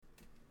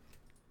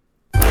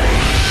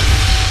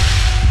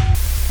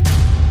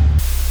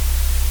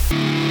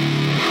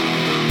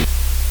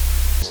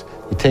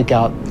take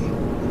out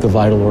the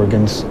vital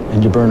organs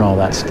and you burn all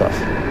that stuff.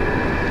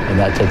 And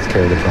that takes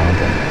care of the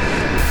problem.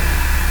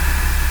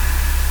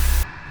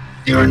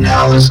 You are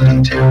now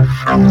listening to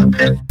From the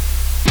Pit.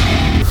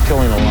 It's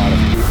killing a lot of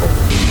people.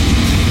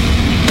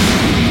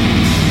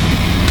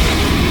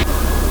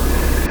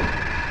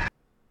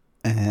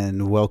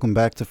 And welcome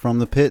back to From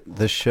the Pit,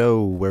 the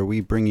show where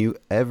we bring you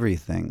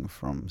everything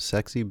from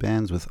sexy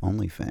bands with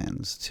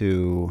OnlyFans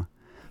to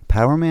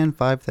Powerman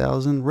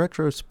 5000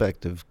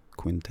 retrospective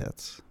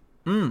quintets.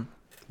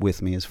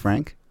 With me is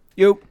Frank.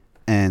 Yo.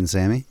 And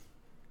Sammy.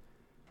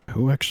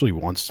 Who actually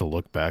wants to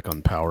look back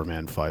on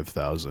Powerman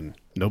 5000?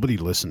 Nobody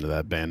listened to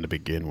that band to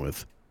begin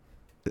with.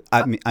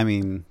 I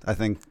mean, I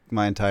think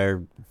my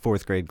entire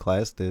fourth grade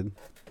class did.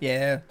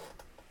 Yeah.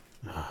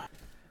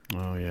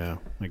 Oh yeah,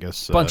 I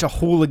guess Bunch of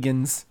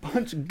hooligans.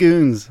 Bunch of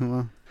goons.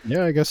 Well,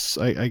 yeah, I guess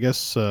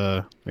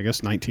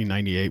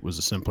 1998 was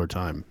a simpler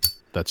time.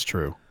 That's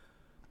true.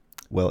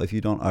 well, if you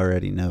don't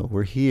already know,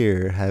 we're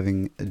here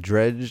having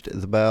dredged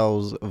the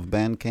bowels of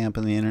Bandcamp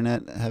and the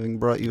internet, having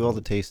brought you all the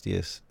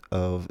tastiest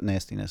of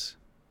nastiness.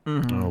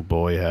 Mm-hmm. Oh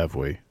boy, have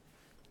we.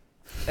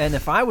 And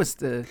if I was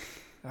a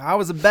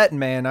betting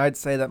man, I'd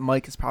say that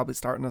Mike is probably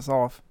starting us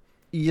off.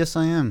 Yes,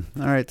 I am.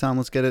 All right, Tom,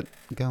 let's get it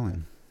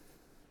going.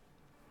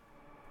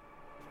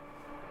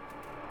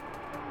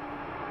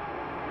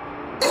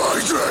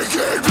 I drink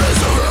it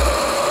misery.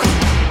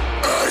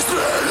 I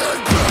spit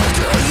it back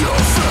in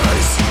your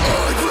face. I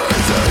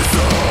breathe it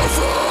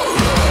suffering.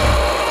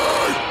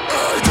 I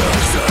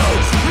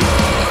exhale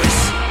lies.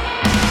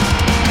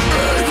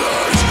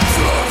 Emerge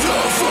from the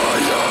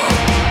fire.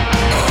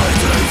 I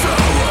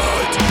devour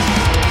it.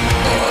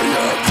 I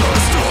am the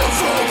storm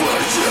from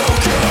which you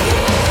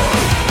cower.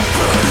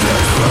 Pain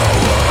is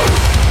power.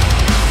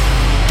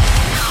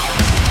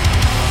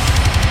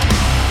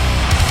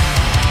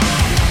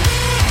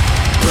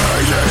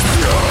 Pain is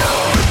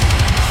pure.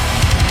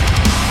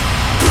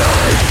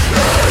 Pain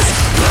is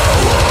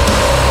power.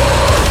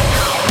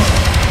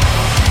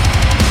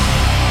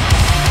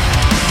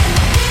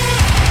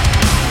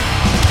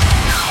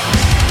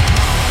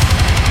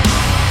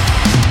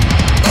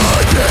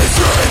 I can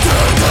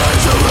strengthen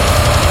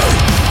misery.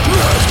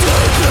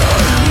 Lifted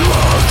in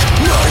luck,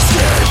 my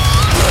skin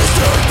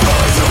blistered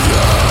by the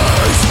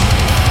flames.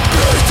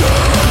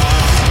 Beaten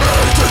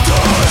into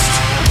dust.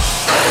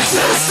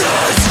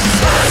 Existence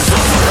is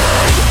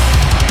suffering.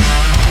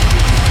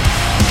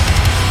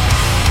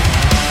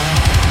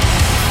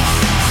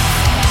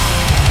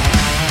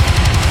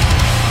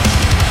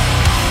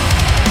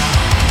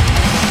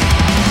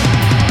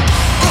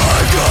 I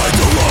got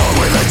the wall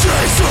with a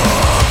chainsaw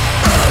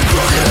and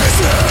broken his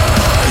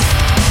teeth.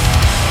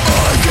 I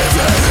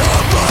given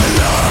up my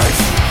life,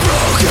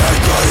 broken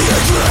body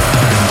and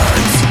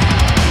dreams.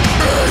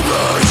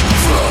 Emerge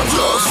from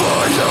the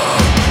fire.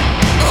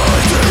 I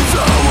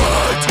devour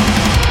it.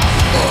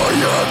 I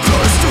am the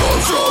storm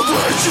from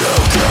which you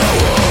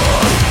cower.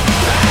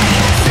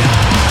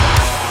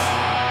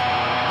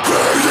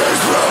 Pain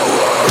is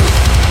power.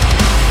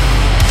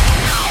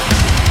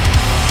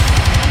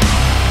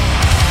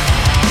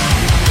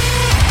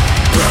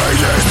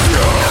 Pain is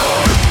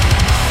pure.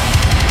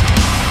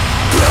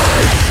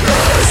 Pain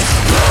is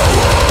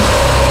power.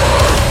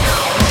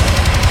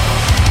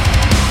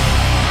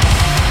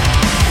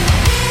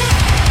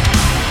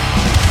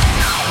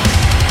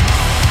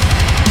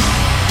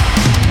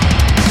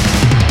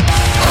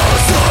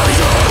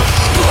 Outsider,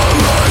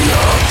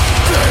 pariah,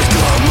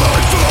 become my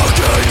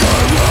fucking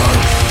armor.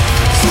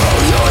 Throw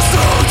your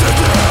soul to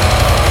me.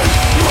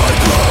 My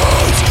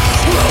bones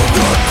will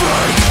not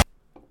break.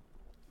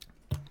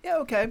 Yeah,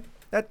 okay.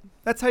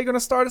 That's how you're gonna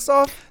start us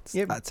off?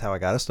 Yeah. That's how I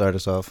got to start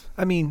us off.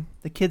 I mean,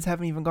 the kids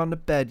haven't even gone to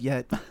bed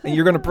yet, and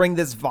you're gonna bring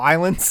this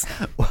violence?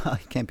 Well, I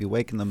can't be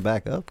waking them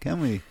back up, can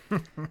we?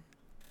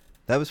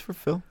 That was for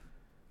Phil.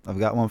 I've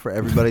got one for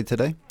everybody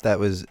today. That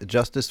was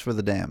Justice for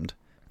the Damned.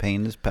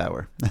 Pain is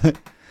power.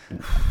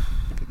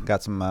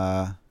 Got some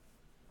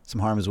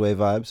Harm's Way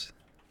vibes.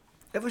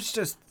 It was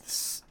just.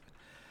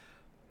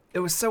 It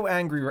was so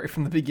angry right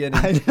from the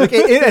beginning. Like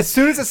as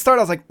soon as it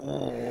started, I was like,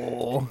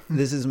 "Oh."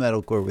 This is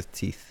metalcore with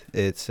teeth.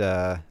 It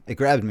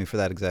grabbed me for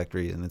that exact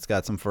reason. It's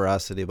got some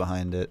ferocity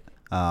behind it,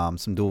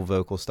 some dual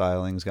vocal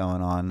stylings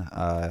going on.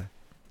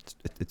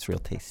 It's real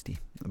tasty.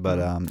 But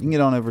you can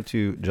get on over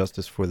to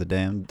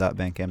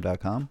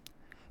justiceforthedamned.bandcamp.com.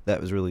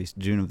 That was released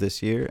June of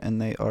this year, and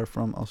they are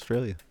from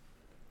Australia.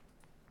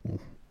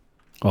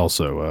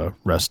 Also,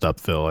 rest up,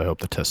 Phil. I hope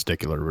the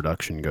testicular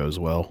reduction goes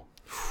well.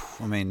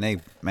 I mean, they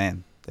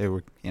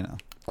were,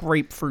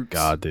 Grapefruits.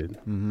 God, dude.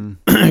 Mm-hmm.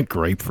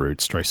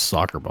 Grapefruits, try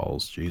soccer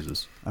balls.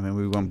 Jesus. I mean,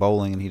 we went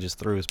bowling, and he just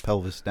threw his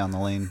pelvis down the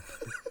lane.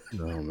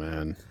 Oh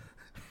man.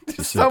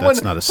 That's Someone-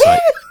 not a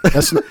sight.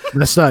 That's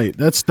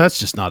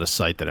just not a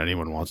sight that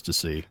anyone wants to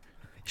see.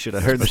 Should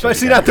have heard,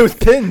 Especially not those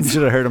pins.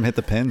 should have heard him hit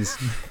the pins.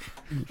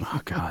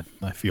 Oh God,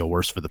 I feel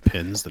worse for the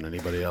pins than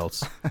anybody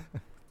else.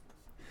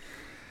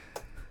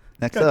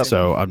 Next up,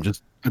 So I'm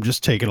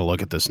just taking a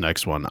look at this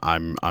next one.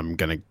 I'm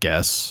gonna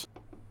guess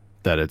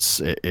that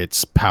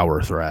it's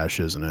power thrash,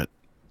 isn't it?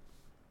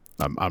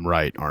 I'm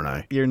right, aren't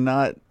I? You're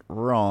not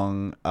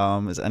wrong.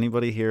 Is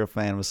anybody here a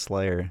fan of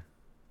Slayer?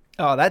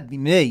 Oh, that'd be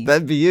me.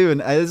 That'd be you,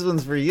 and this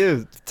one's for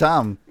you,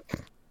 Tom.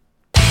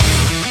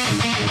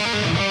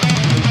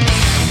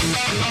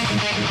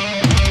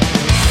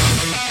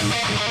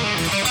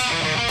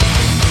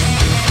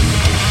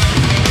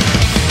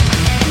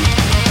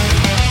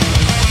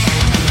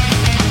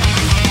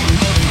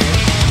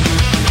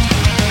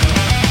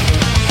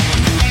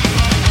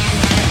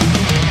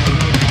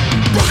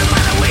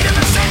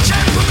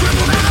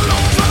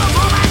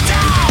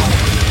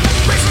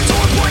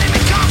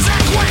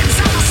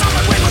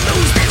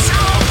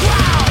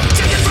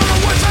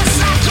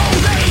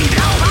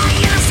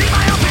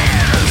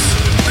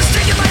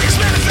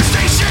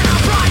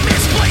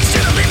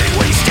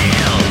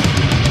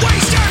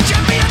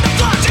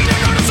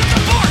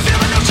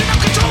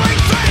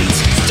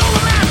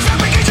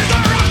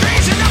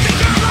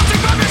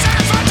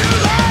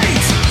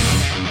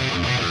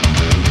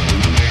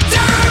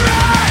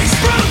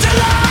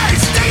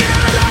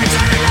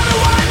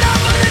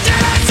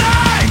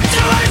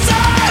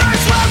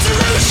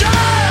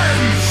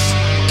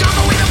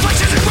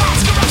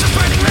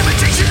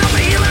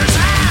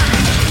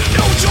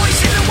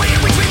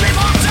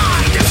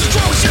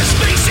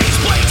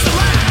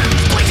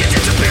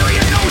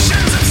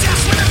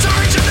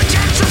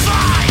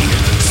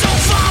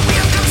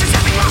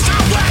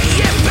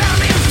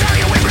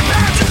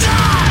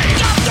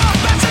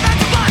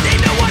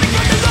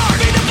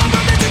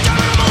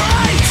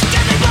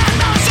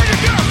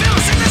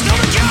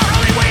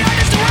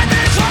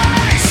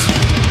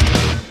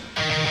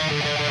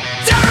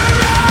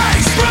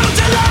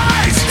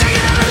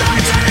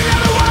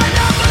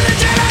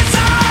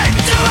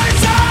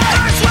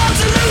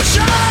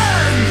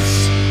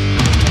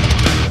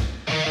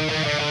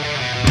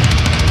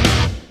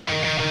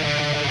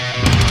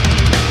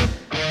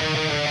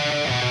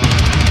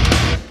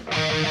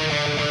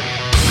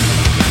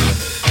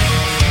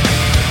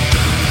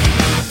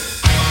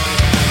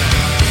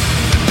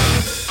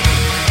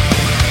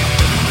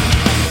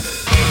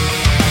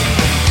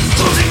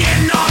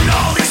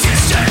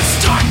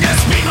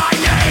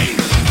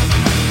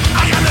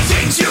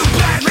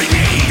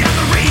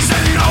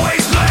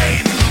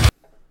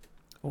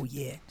 Oh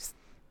yeah, just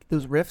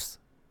those riffs,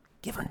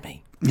 give them to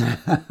me. They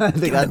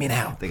Give them to me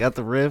now. They got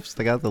the riffs.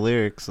 They got the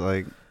lyrics.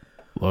 Like,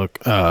 Look,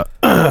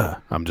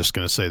 I'm just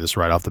gonna say this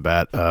right off the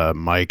bat,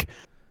 Mike.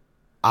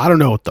 I don't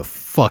know what the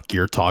fuck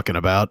you're talking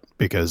about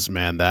because,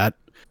 man, that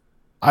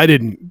I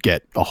didn't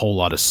get a whole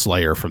lot of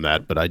Slayer from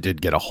that, but I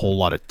did get a whole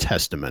lot of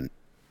Testament.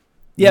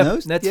 Yeah, no,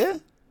 that's yeah.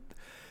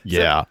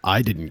 Yeah,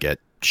 I didn't get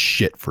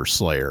shit for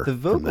Slayer. The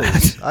from that.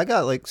 vocals. I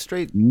got like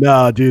straight.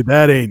 Nah, dude,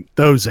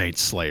 those ain't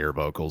Slayer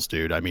vocals,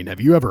 dude. I mean,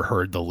 have you ever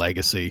heard The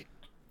Legacy?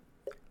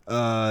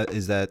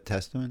 Is that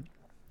Testament?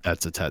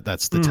 That's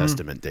the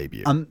Testament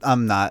debut.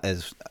 I'm not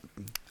as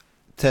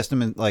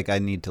Testament. Like, I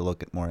need to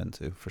look at more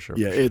into for sure.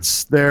 Yeah, for sure.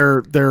 it's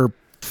they're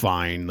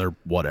fine, they're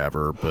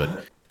whatever,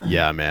 but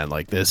yeah, man,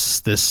 like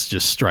this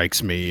just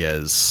strikes me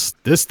as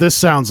this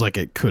sounds like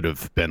it could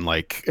have been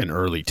like an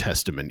early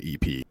Testament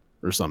EP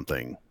or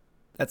something.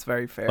 That's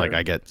very fair. Like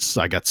I got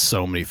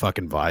so many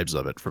fucking vibes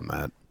of it from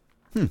that.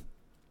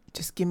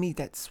 Just give me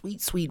that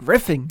sweet, sweet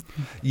riffing.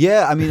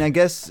 Yeah, I mean, I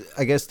guess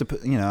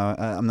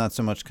I'm not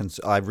so much.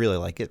 I really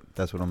like it.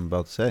 That's what I'm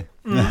about to say.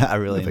 I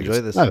really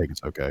enjoy this. I think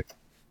it's okay.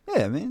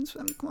 Yeah, man,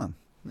 come on.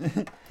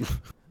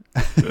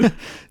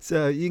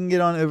 So you can get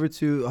on over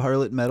to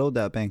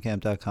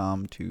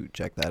harlotmetal.bandcamp.com to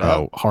check that out.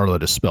 Oh,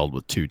 Harlot is spelled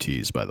with 2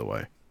 T's, by the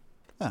way.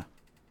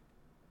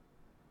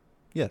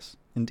 Yes,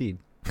 indeed.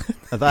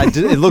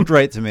 It looked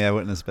right to me. I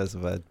wouldn't have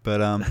specified,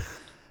 but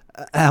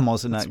I'm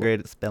also not great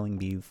at spelling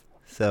bees.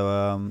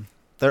 So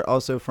they're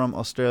also from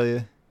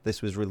Australia.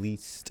 This was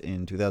released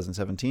in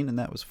 2017, and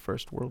that was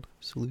First World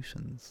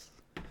Solutions.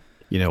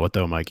 You know what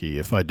though, Mikey?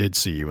 If I did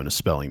see you in a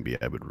spelling bee,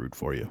 I would root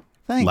for you.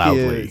 Thank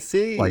loudly, you.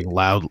 See, like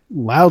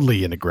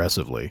loudly and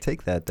aggressively.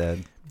 take that,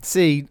 Dad.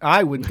 See,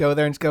 I would go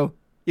there and just go,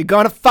 you're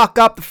going to fuck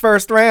up the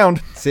first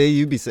round. See,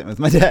 you'd be sitting with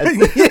my dad.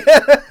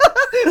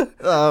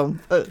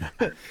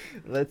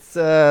 Let's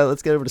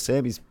get over to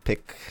Sammy's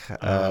pick.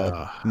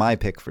 My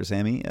pick for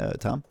Sammy,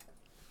 Tom.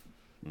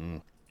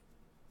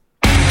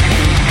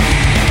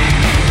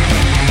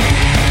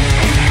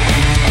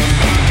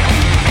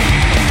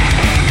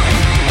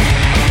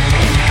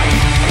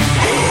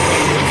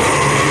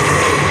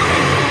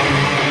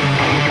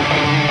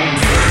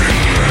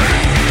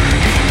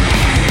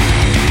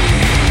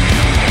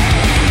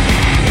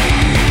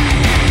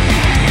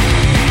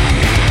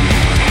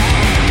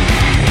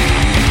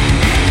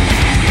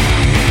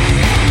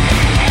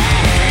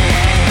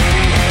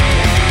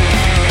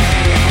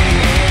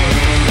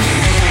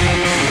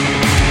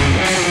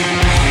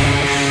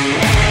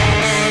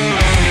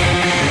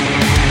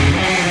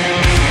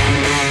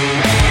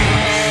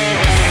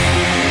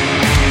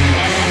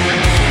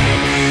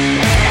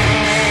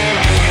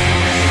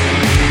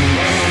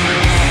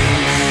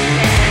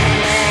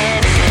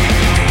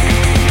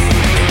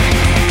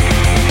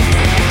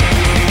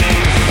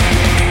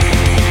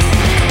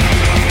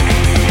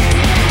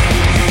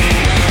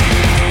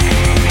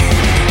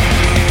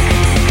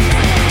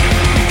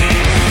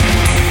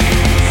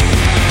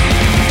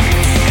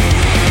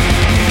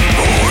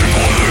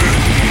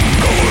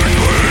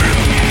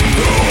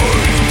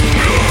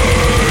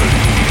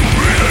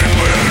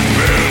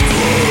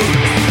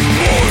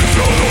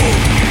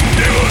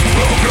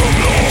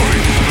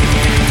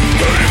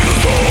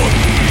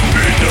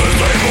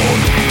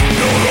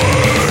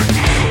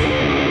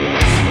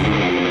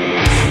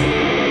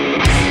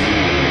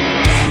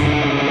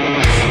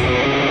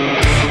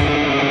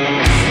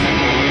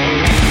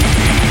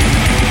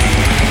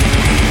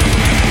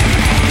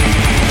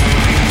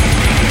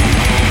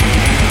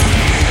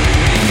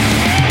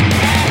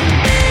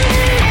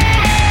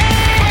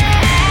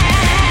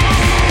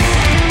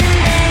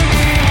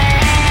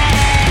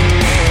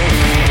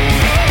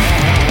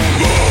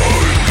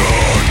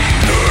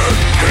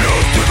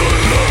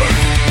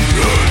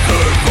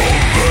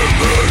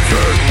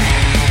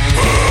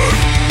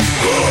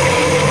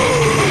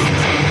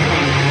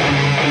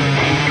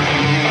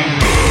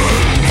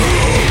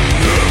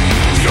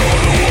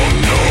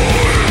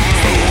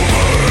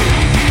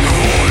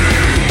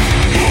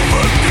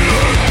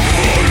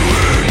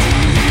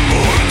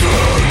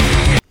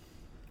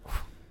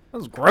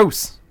 was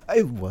gross.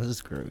 It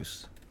was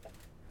gross.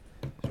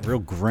 Real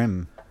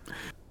grim.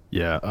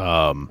 Yeah,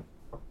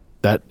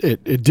 that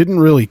it didn't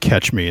really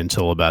catch me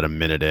until about a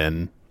minute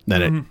in.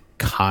 Then it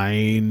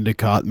kind of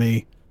caught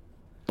me,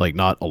 like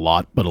not a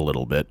lot, but a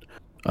little bit.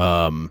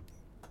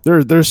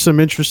 There's some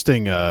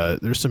interesting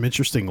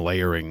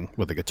layering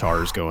with the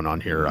guitars going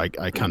on here. I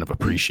kind of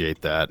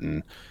appreciate that,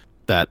 and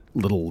that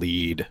little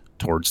lead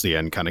towards the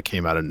end kind of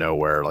came out of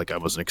nowhere. Like I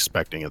wasn't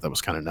expecting it. That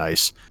was kind of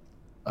nice.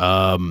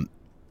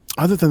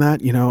 Other than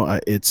that,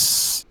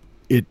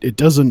 it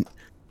doesn't.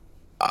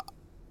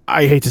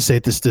 I hate to say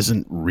it, this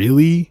doesn't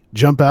really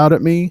jump out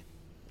at me,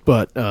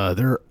 but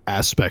there are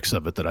aspects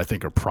of it that I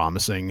think are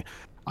promising.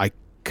 I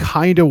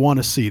kind of want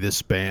to see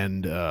this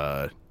band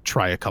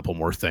try a couple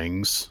more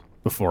things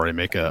before I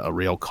make a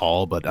real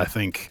call, but I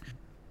think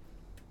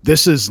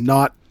this is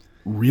not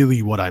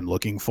really what I'm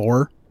looking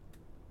for.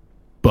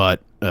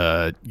 But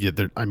I'm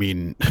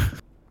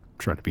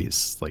trying to be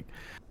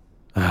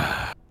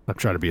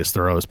as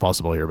thorough as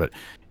possible here, but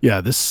yeah,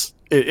 this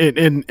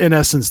in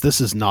essence, this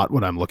is not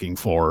what I'm looking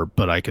for,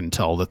 but I can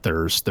tell that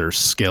there's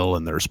skill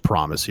and there's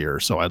promise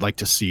here. So I'd like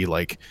to see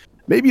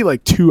maybe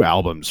 2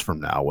 albums from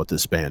now what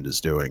this band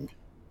is doing.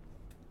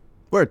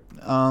 Word.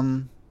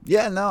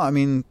 Yeah, no, I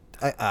mean,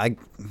 I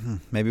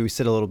maybe we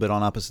sit a little bit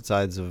on opposite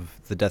sides of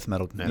the death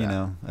metal,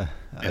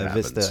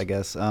 vista, I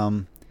guess.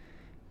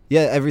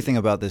 Yeah, everything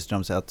about this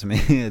jumps out to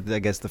me. I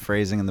guess the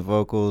phrasing and the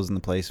vocals and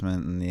the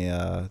placement and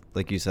the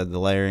like you said, the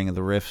layering of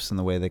the riffs and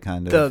the way they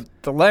kind of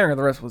the layering of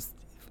the riffs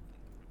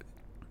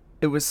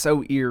was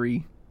so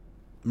eerie.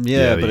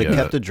 Yeah, but it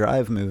kept a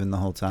drive moving the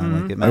whole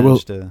time. Like it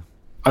managed to.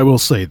 I will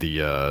say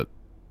there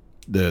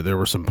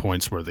were some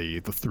points where the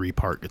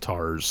 3-part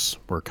guitars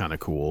were kind of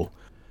cool,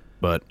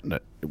 but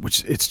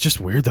which it's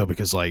just weird though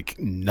because like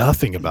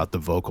nothing about the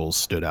vocals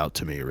stood out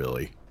to me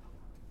really.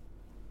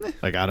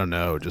 Like I don't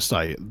know, just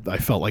I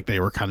felt like they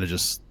were kind of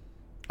just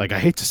like I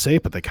hate to say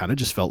it, but they kind of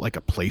just felt like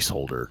a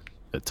placeholder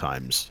at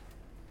times.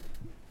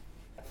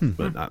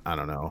 But I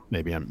don't know.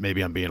 Maybe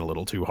I'm being a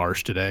little too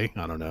harsh today.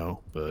 I don't know,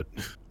 but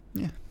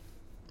yeah,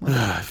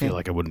 I feel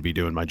like I wouldn't be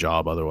doing my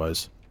job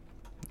otherwise.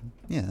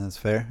 Yeah, that's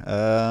fair.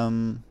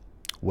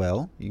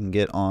 Well, you can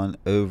get on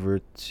over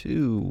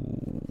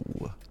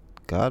to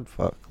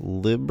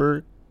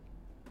Liber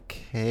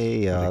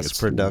Chaos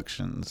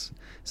Productions.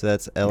 So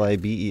that's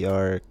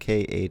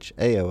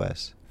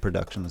LIBERKHAOS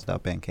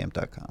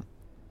Productions.bandcamp.com.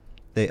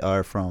 They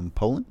are from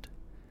Poland.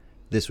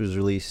 This was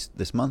released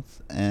this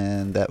month,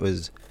 and that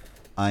was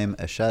I'm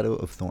a Shadow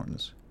of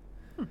Thorns.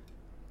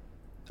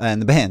 And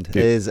the band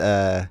is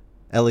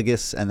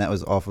Elegus, and that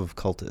was off of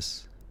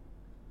Cultus.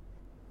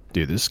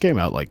 Dude, this came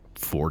out like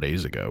 4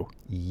 days ago.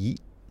 Yeet.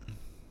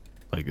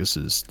 Like this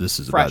is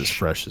about as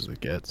fresh as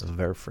it gets.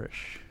 Very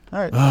fresh. All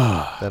right,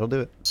 that'll do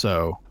it.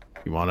 So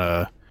you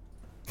wanna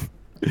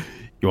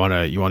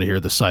hear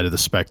the side of the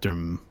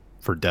spectrum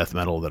for death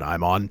metal that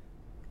I'm on?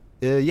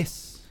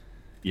 Yes.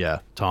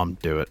 Yeah, Tom,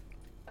 do it.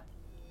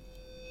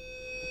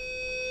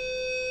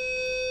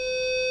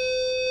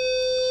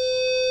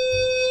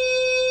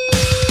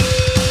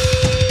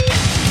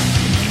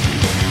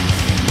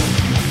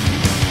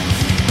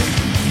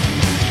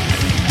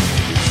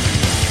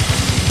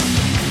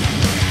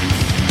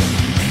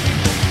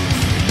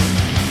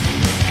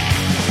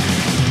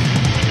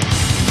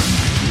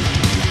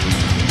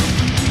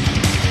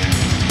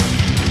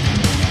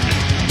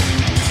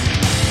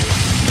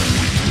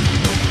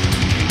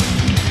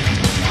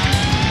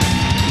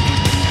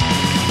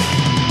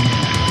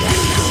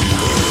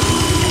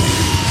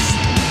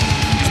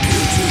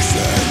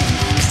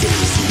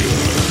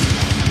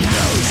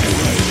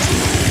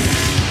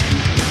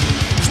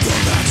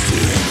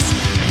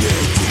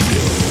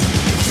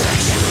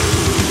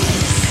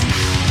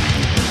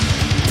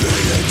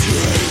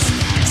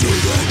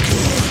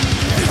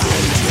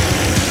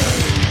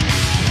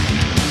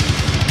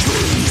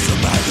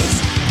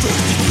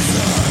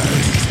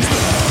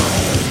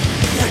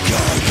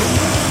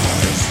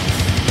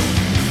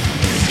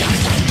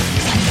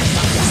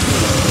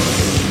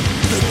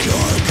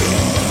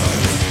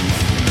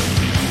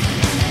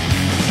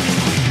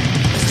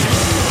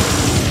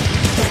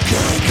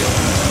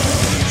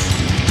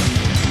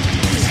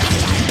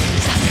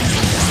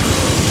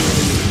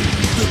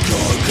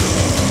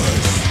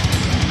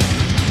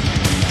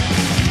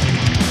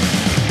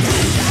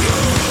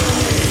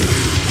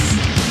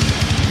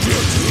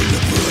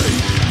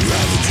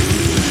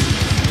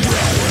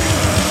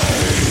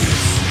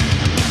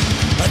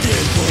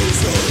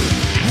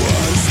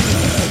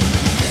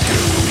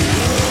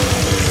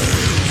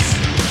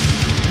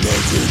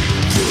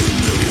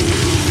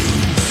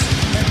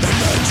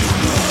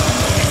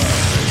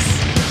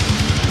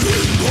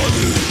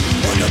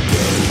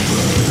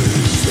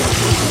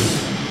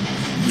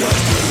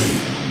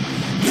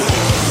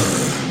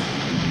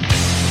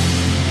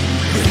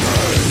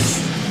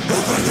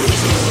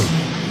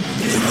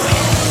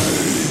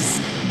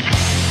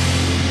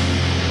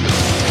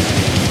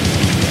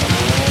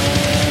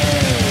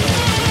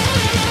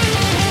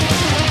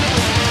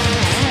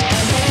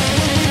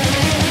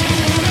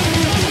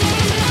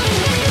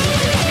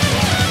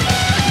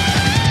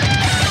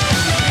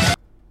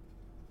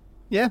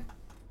 Yeah.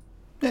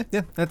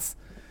 Yeah. That's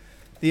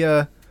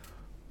the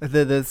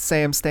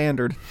Sam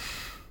standard.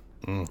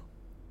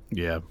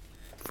 Yeah,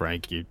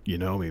 Frank, you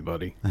know me,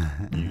 buddy.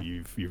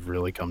 You've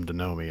really come to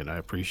know me, and I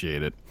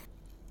appreciate it.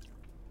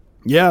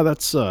 Yeah,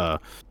 that's I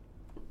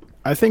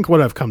think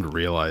what I've come to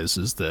realize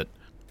is that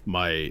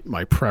my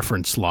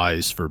preference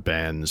lies for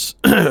bands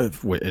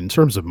in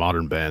terms of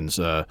modern bands,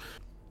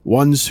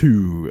 ones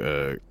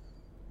who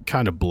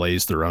kind of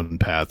blaze their own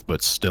path,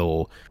 but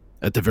still,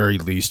 at the very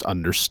least,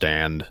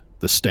 understand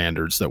the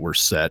standards that were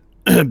set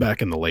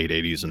back in the late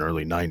 '80s and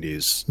early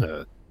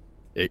 '90s,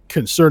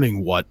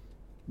 concerning what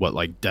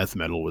like death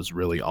metal was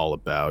really all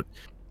about,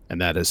 and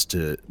that is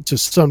to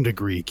some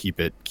degree keep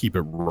it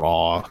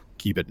raw,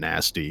 keep it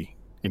nasty,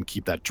 and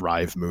keep that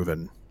drive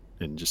moving,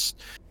 and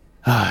just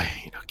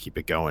keep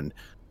it going.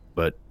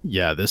 But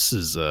yeah, this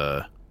is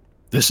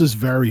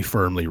very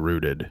firmly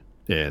rooted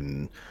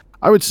in,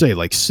 I would say,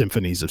 like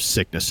Symphonies of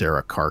Sickness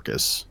era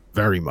Carcass,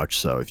 very much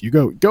so. If you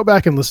go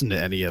back and listen to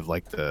any of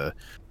like the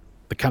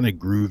kind of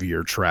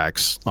groovier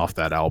tracks off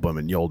that album,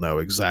 and you'll know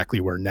exactly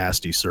where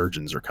Nasty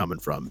Surgeons are coming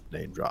from.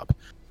 Name drop.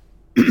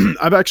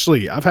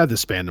 I've had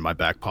this band in my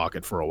back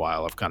pocket for a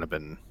while. I've kind of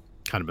been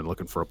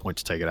looking for a point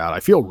to take it out. I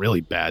feel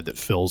really bad that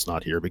Phil's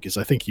not here because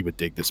I think he would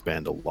dig this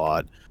band a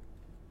lot.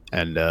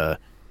 And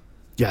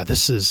yeah,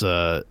 this is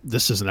an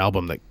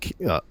album that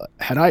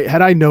had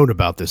I known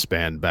about this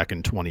band back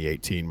in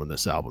 2018 when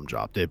this album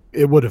dropped, it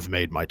would have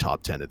made my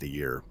top 10 of the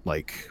year,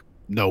 like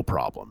no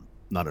problem,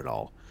 none at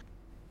all.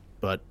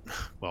 But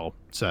well,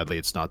 sadly,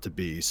 it's not to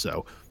be.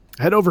 So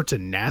head over to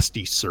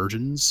Nasty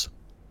Surgeons.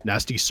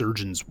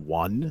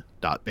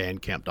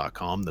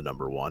 NastySurgeons1.bandcamp.com, the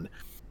number 1.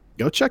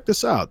 Go check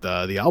this out.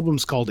 The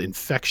album's called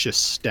Infectious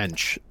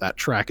Stench. That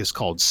track is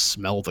called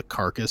Smell the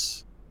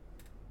Carcass.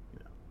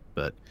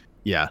 But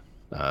yeah,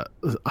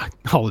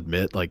 I'll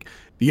admit, like,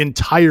 the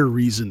entire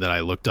reason that I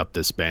looked up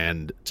this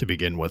band to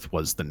begin with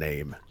was the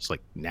name. It's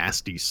like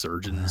Nasty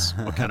Surgeons.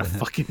 What kind of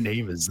fucking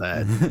name is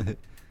that?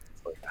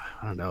 Like,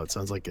 I don't know. It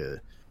sounds like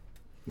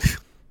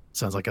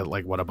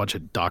like what a bunch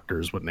of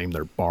doctors would name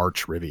their bar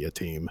trivia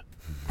team.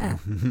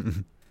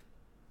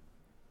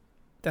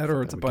 That,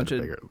 or it's a bunch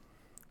of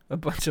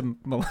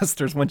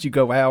molesters once you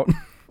go out.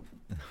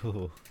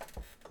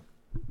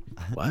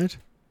 What?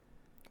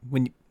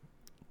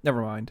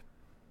 Never mind.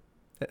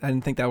 I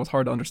didn't think that was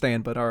hard to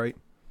understand, but all right.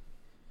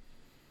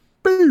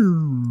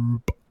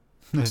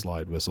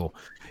 Slide whistle.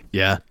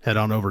 Yeah, head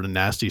on over to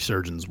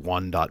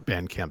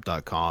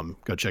nastysurgeons1.bandcamp.com.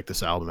 Go check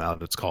this album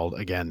out. It's called,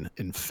 again,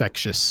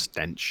 Infectious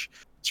Stench.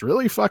 It's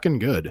really fucking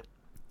good.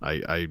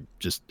 I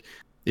just,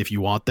 if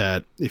you want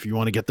to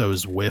get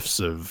those whiffs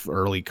of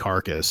early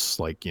Carcass,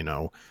 like,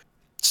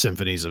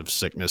 Symphonies of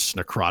Sickness,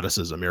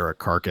 Necroticism era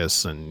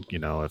Carcass, and,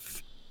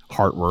 if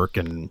Heartwork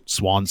and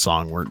Swan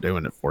Song weren't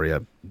doing it for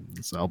you,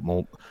 this album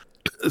will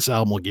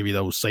give you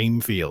those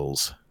same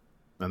feels.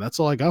 And that's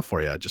all I got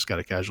for you. I just got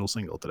a casual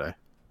single today.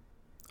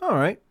 All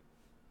right.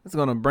 That's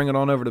going to bring it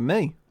on over to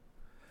me.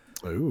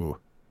 Ooh.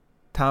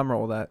 Time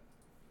roll that.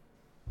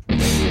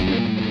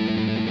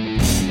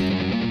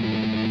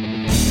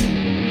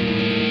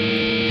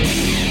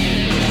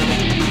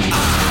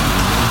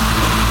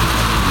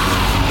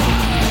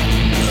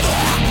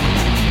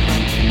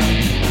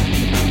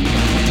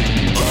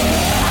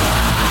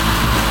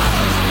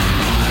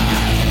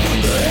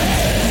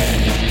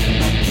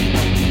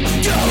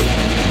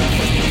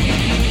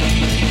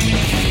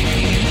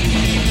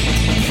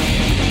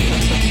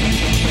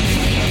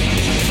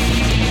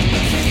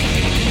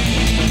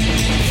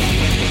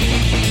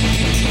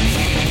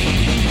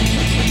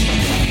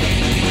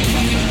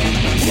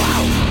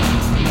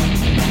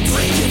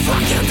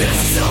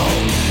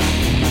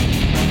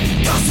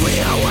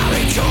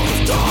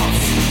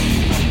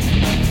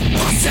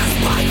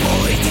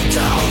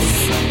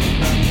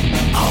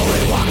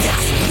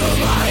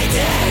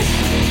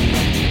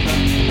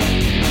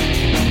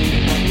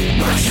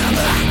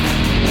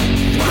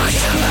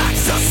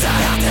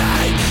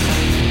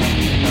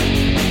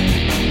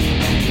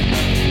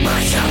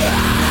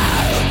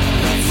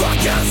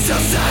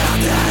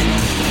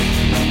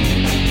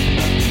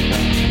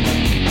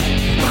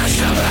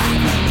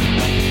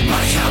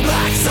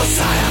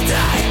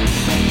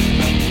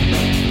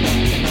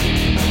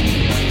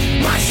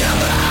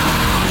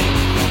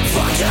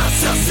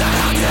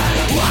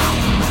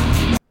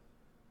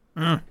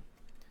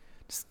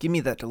 Just give me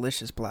that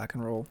delicious black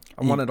and roll.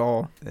 I want it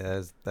all.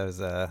 Yeah,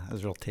 that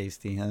was real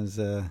tasty. That was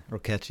real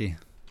catchy.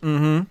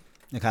 Mm-hmm.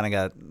 I kind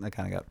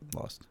of got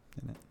lost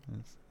in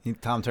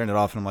it. Tom turned it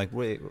off, and I'm like,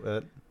 wait,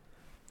 what?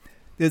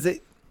 It's one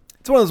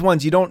of those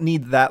ones you don't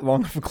need that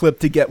long of a clip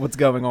to get what's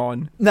going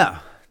on. No.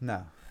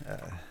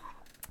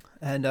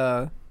 And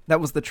that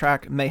was the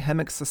track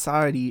Mayhemic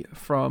Society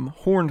from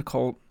Horned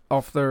Cult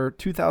off their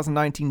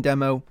 2019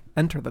 demo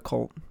Enter the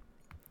Cult.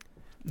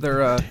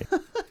 They're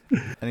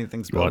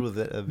anything spelled with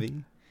a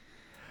V?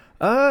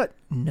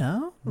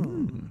 No.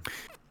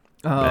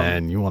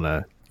 Man, you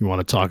wanna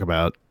talk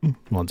about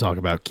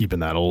keeping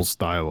that old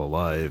style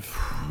alive?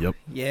 Yep.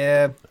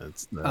 Yeah.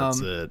 That's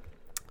it.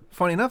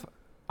 Funny enough,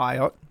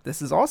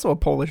 this is also a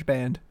Polish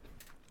band.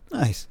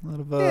 Nice. A lot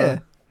of Yeah.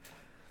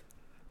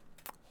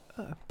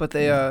 But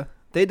they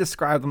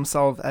describe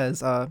themselves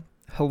as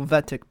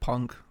Helvetic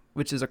punk,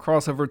 which is a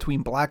crossover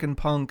between black and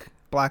punk,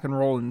 black and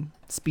roll, and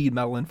speed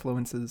metal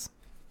influences.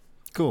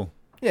 cool.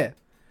 Yeah.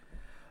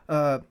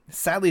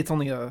 Sadly, it's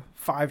only a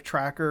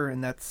 5-tracker,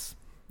 and that's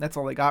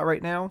all they got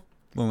right now.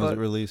 When was But-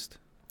 it released?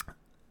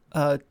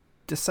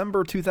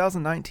 December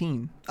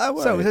 2019.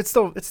 Oh, So it's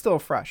still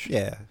fresh.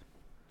 yeah.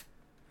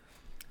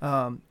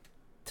 To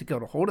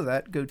get a hold of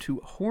that, go to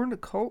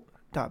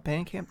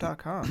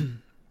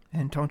hornedcult.bandcamp.com.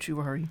 And don't you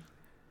worry,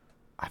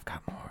 I've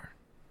got more.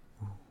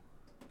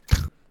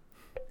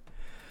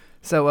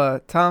 So,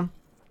 Tom,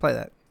 play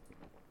that.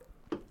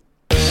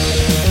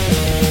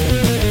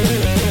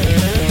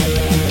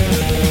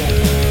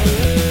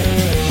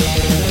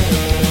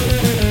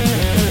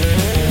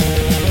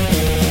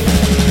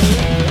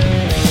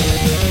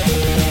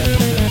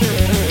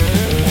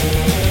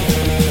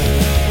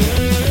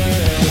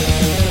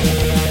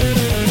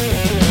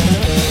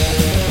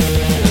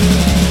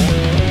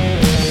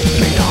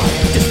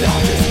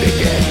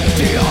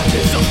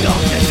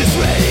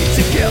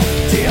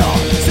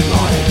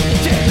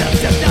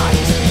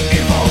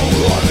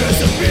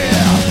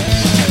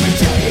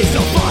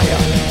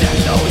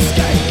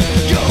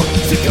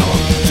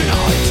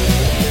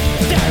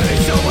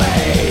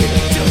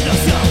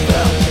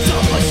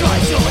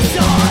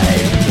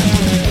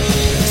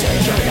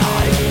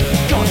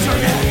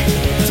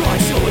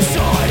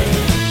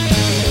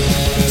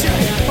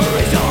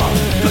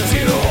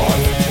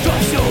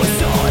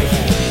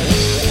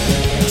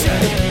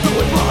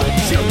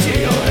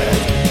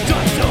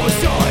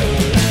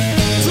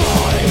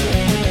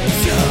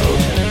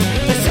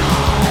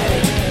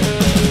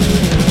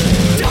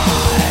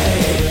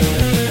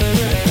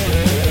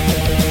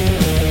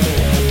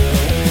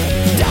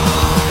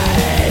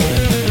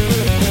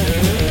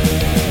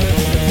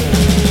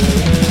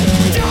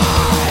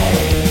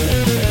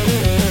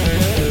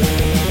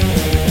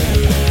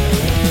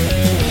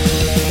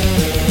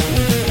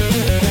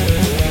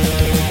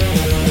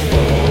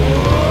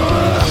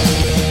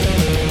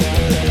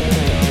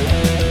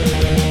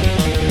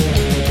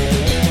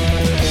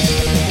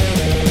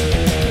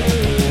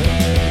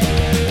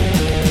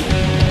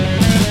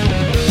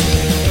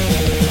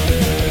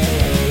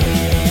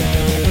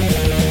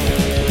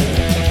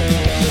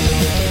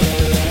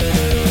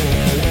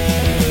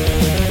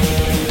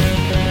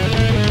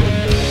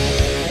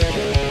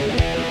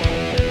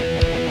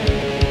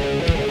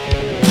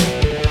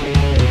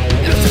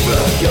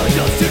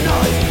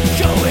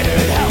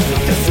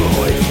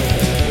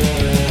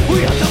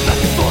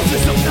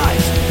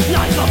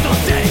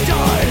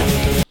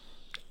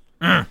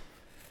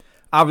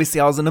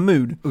 Obviously, I was in a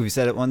mood. We've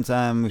said it one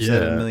time. We've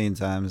said it a Yeah. million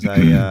times.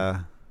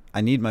 I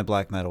need my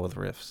black metal with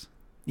riffs.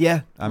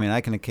 Yeah. I mean, I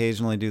can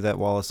occasionally do that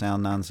wall of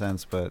sound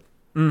nonsense, but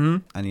Mm-hmm.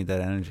 I need that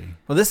energy.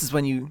 Well, this is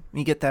when you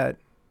get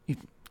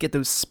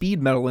those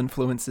speed metal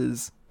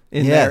influences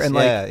in Yes, there, and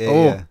like, yeah,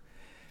 oh,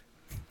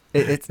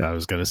 it's I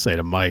was gonna say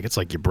to Mike, it's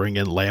like you bring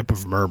in Lamp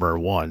of Murmur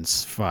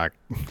once. Fuck.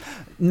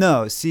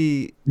 No,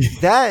 see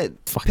that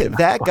Fucking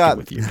that fucking got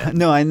with you, man.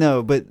 no, I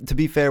know, but to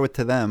be fair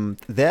to them,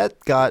 that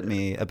got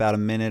me about a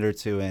minute or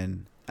two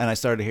in, and I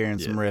started hearing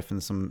some Yeah. riff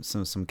and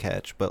some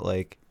catch, but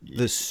like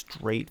the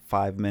straight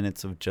 5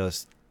 minutes of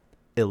just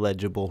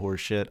illegible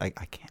horse shit, I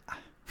can't.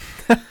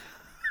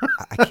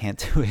 I can't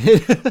do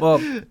it. well,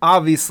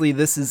 obviously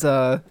this is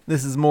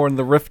more in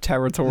the riff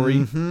territory.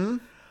 Mm-hmm.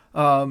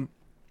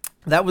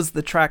 That was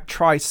the track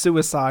 "Try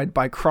Suicide"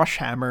 by Crush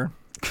Hammer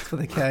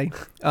with a K.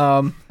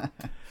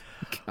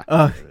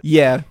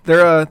 Yeah,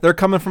 they're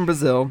coming from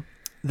Brazil.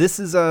 This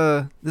is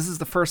the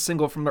first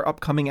single from their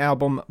upcoming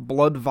album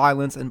 "Blood,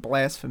 Violence, and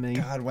Blasphemy."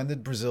 God, when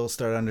did Brazil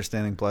start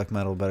understanding black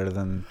metal better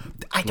than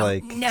I don't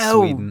like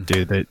know. Sweden?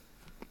 Dude,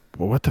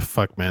 well, what the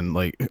fuck, man?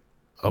 Like,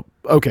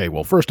 okay,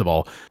 well, first of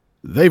all,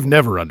 they've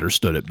never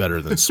understood it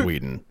better than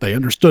Sweden. They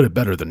understood it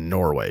better than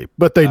Norway,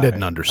 but they didn't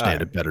right, understand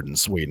all it better than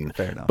Sweden.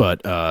 Fair enough.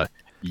 But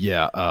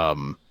yeah,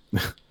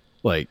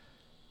 like,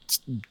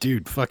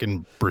 dude,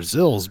 fucking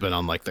Brazil's been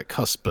on like the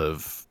cusp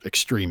of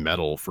extreme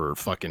metal for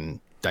fucking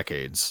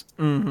decades.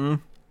 Mm-hmm.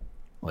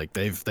 Like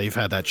they've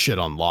had that shit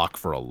on lock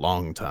for a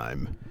long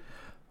time.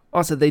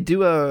 Also, they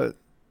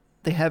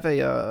have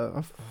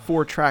a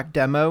 4-track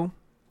demo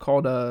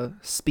called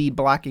Speed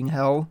Blacking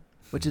Hell,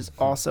 which is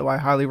also I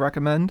highly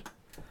recommend.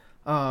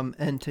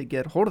 And to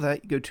get hold of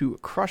that, you go to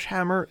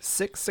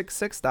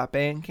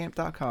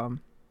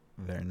crushhammer666.bandcamp.com.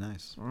 Very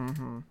nice.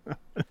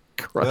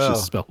 Crush Oh.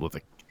 is spelled with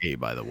a K,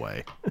 by the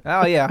way.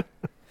 Oh yeah,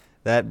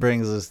 That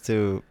brings us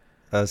to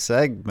a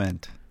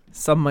segment.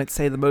 some might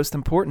say the most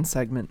important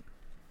segment.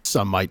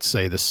 Some might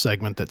say the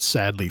segment that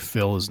sadly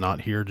Phil is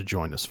not here to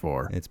join us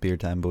for. It's beer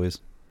time, boys.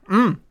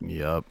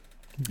 Yup.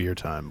 Beer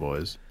time,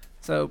 boys.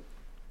 So,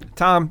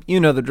 Tom, you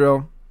know the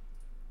drill.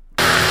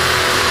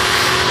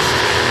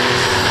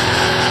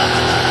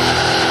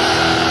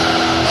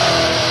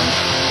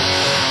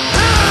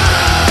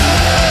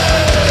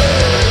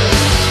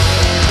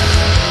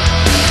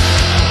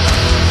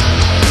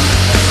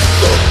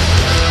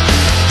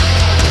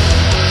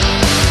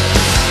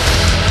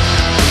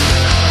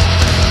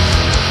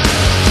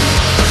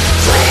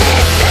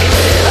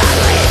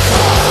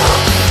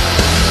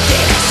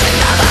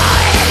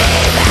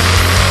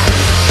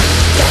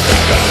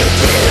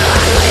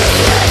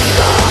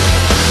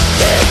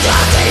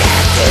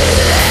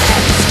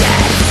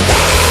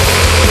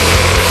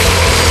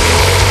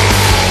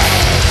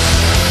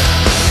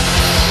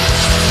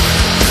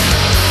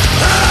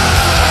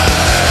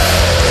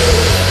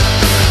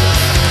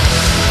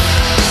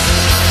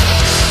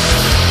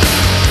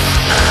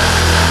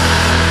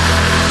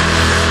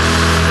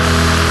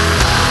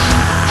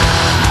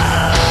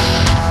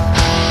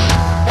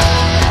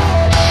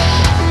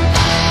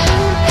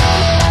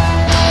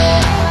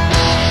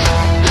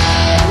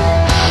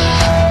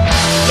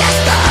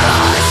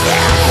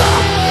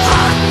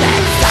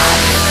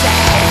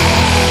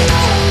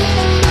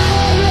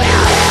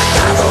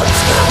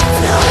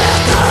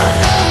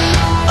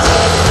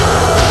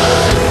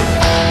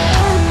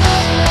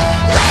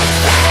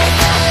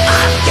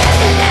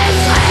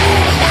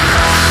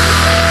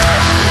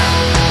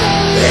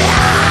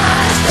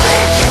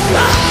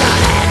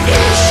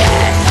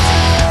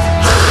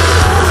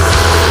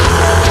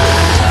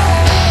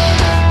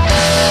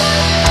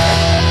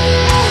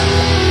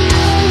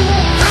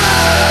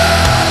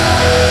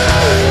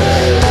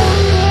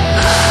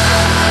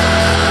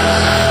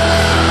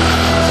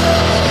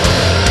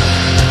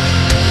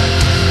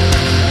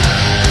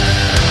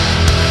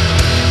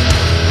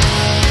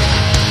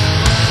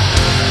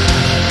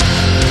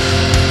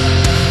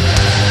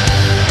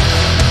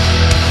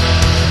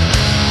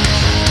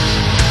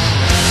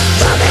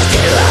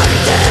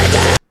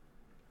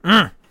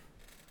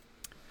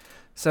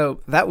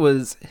 So that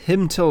was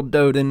Hymn Till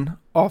Doden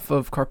off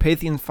of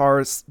Carpathian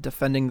Forest,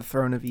 Defending the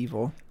Throne of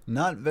Evil.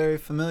 Not very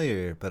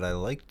familiar, but I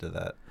liked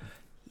that.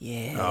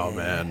 Yeah. Oh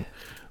man,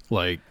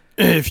 like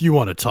if you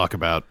want to talk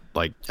about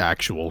like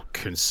actual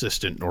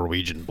consistent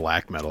Norwegian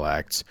black metal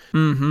acts,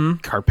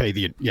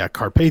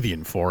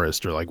 Carpathian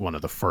Forest are like one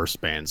of the first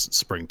bands that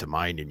spring to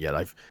mind, and yet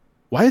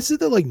why is it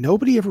that like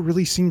nobody ever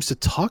really seems to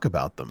talk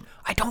about them?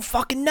 I don't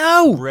fucking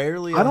know.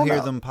 Rarely I I'll don't hear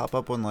know. them pop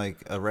up on like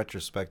a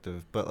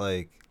retrospective, but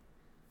like,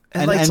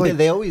 And, and like,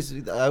 they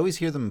always, I always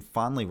hear them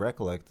fondly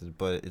recollected,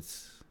 but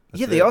that's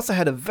they it. also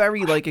had a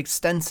very like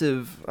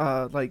extensive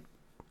like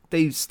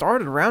they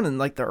started around in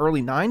like the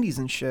early 90s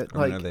and shit.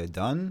 When Like are they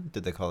done?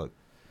 Did they call it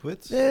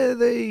quits?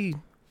 they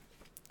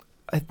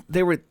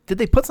were did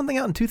they put something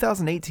out in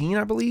 2018,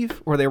 I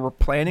believe, or they were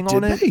planning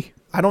on Did it? they?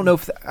 I don't know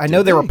if I know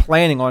Did they were they?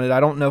 planning on it. I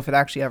don't know if it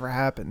actually ever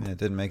happened. Yeah, it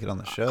didn't make it on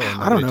the show.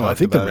 I don't know. I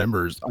think their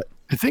members.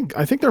 I think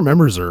their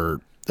members are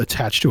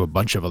attached to a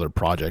bunch of other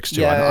projects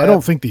too. I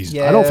don't think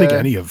I don't think Yeah.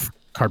 any of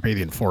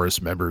Carpathian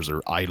Forest members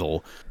are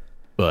idle,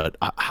 but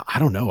I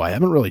don't know. I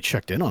haven't really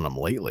checked in on them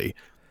lately.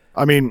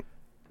 I mean,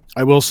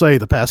 I will say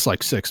the past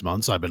like 6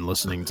 months, I've been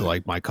listening to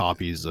like my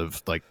copies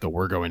of like the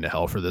We're Going to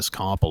Hell for This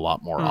comp a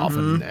lot more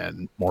often,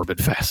 and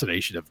Morbid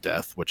Fascination of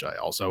Death, which I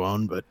also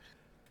own. But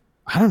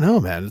I don't know,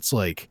 man. It's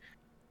like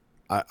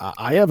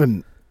I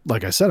haven't,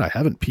 like I said, I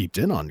haven't peeped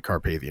in on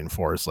Carpathian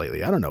Forest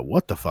lately. I don't know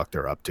what the fuck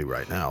they're up to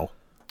right now.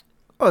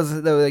 Oh,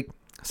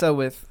 so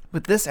with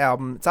this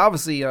album, it's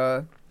obviously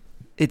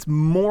it's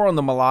more on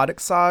the melodic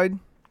side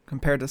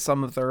compared to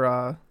some of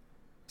their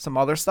some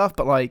other stuff,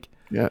 but like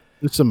Yeah,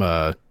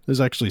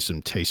 there's actually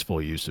some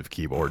tasteful use of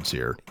keyboards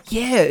here.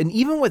 yeah, and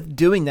even with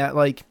doing that,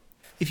 like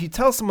if you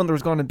tell someone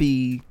there's going to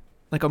be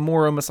like a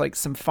more almost like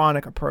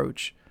symphonic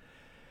approach,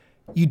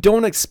 you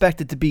don't expect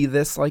it to be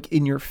this like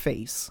in your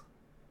face.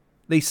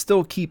 They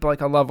still keep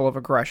like a level of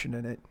aggression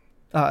in it,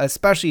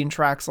 especially in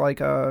tracks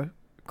like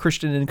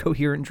Christian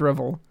Incoherent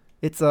Drivel.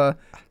 It's a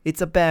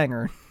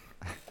banger.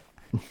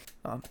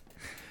 But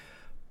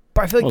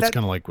I feel like Well, that it's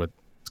kind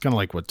of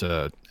like what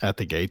At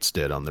the Gates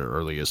did on their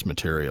earliest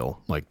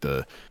material. Like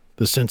the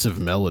sense of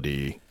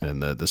melody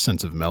and the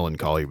sense of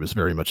melancholy was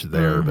very much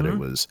there, but it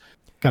was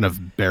kind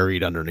of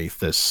buried underneath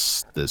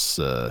this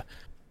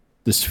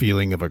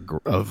feeling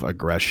of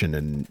aggression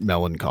and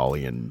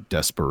melancholy and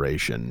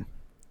desperation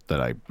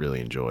that I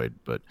really enjoyed.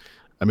 But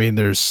I mean,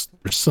 there's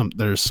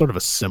sort of a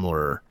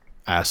similar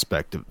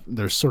aspect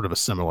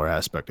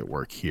at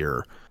work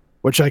here,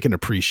 which I can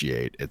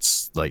appreciate.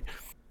 It's like,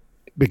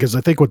 because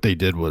I think what they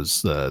did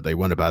was they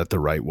went about it the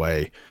right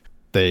way.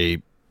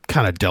 They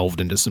kind of delved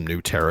into some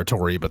new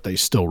territory, but they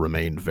still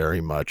remained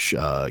very much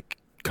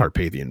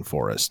Carpathian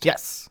Forest.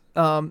 yes.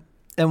 And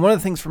one of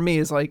the things for me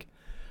is like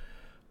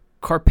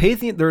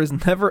Carpathian. There is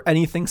never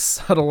anything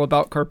subtle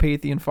about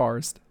Carpathian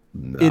Forest.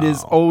 It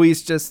is No.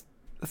 always just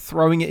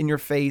throwing it in your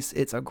face.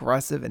 It's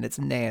aggressive and it's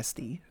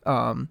nasty.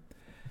 Well,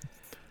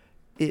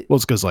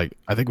 it's because like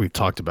I think we've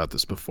talked about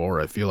this before.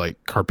 I feel like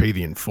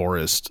Carpathian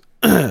Forest.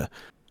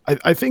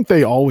 I think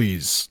they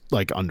always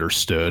like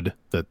understood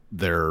that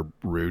their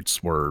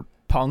roots were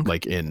Punk.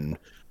 like in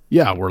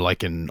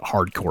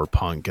hardcore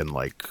punk and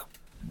like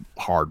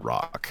hard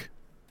rock,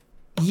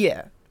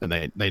 Yeah. and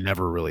they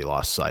never really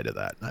lost sight of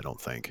that. I don't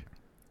think.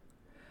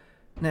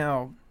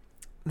 Now,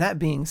 that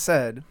being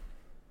said,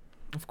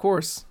 of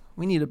course,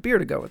 we need a beer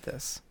to go with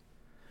this.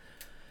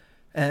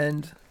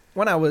 And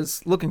when I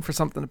was looking for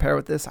something to pair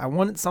with this, I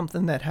wanted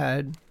something that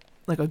had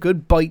like a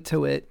good bite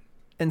to it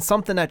and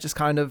something that just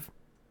kind of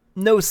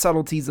no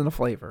subtleties in the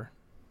flavor.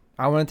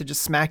 I wanted to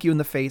just smack you in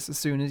the face as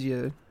soon as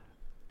you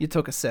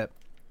took a sip.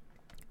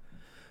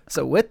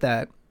 So with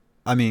that,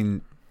 I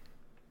mean,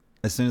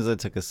 as soon as I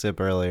took a sip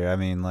earlier, I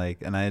mean, like,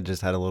 and I had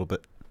just had a little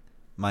bit,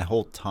 my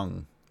whole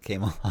tongue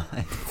came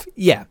alive.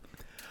 yeah.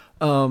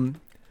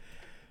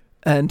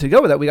 And to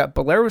go with that, we got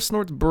Bolero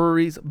Snorts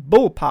Brewery's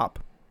Bull Pop,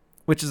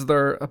 which is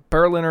their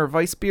Berliner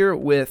Weissbier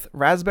with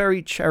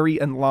raspberry, cherry,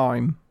 and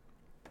lime.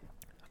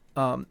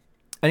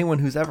 Anyone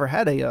who's ever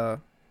had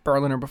a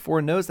Berliner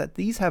before knows that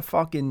these have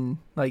fucking,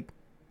 like,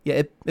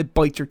 yeah, it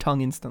bites your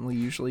tongue instantly,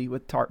 usually,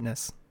 with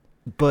tartness.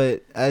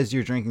 But as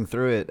you're drinking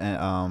through it,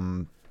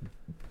 and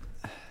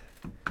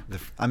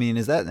I mean,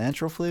 is that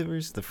natural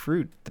flavors? The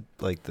fruit,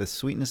 like the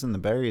sweetness in the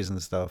berries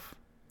and stuff.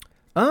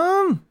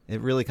 It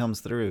really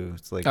comes through.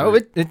 It's like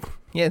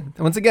Yeah.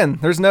 Once again,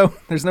 there's no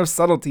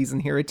subtleties in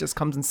here. It just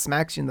comes and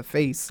smacks you in the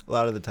face. a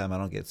lot of the time I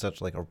don't get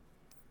such like a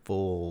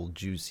full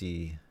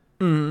juicy.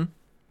 Mm-hmm.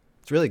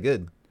 It's really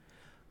good.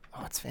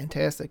 Oh, it's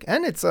fantastic,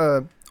 and it's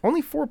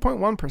only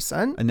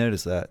 4.1%. I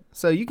noticed that.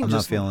 So you can I'm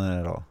just not feeling it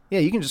at all. yeah,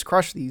 you can just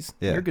crush these.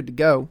 Yeah. You're good to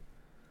go.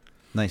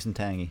 Nice and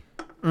tangy.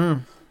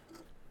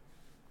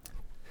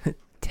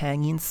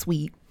 Tangy and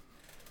sweet.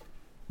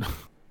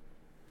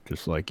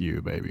 Just like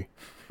you, baby.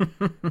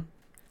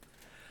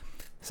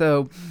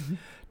 So,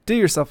 do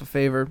yourself a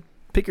favor.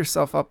 Pick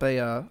yourself up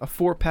a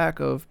 4-pack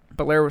of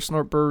Bolero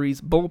Snort Brewery's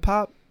Bull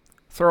Pop.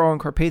 Throw on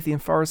Carpathian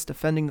Forest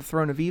Defending the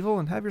Throne of Evil,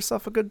 and have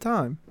yourself a good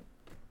time.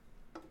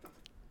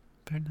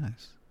 Very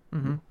nice.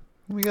 Mm-hmm.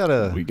 We got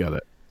a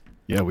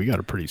Yeah, we got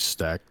a pretty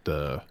stacked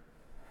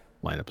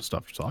lineup of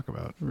stuff to talk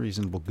about.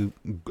 Reasonable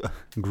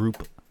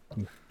group.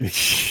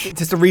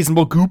 Just a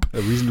reasonable goop.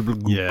 A reasonable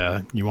group.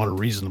 Yeah, you want a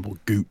reasonable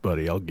goop,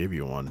 buddy? I'll give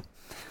you one.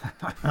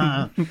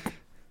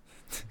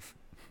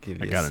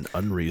 Give I you got a an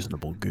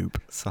unreasonable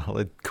goop.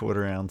 solid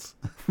quarter ounce.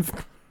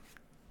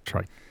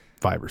 Try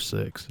 5 or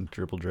 6.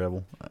 Triple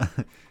dribble.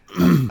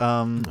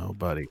 Oh,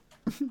 buddy.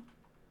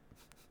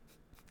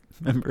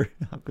 Remember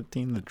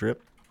Aquatine the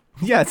drip?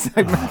 Yes,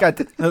 I got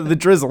the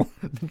drizzle.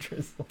 The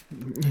drizzle.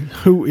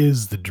 Who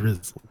is the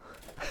drizzle?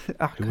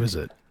 Oh, Who is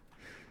it?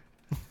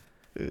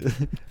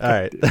 All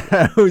right.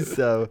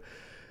 So,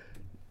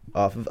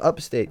 off of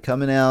Upstate,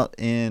 coming out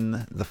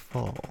in the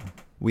fall,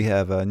 we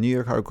have a New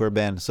York hardcore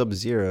band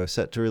Sub-Zero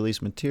set to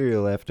release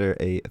material after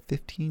a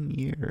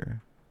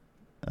 15-year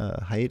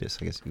hiatus,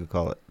 I guess you could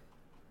call it.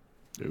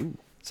 Ooh.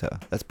 So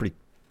that's pretty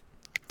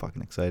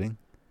fucking exciting,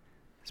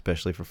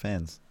 especially for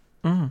fans.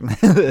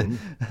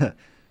 Mm.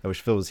 I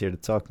wish Phil was here to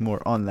talk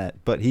more on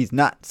that, but he's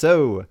not.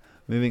 So,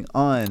 moving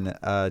on,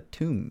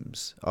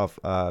 Tombs off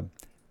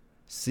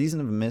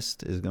Season of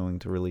Mist is going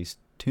to release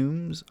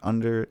Tombs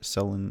Under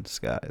Sullen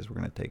Skies. We're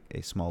going to take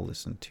a small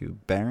listen to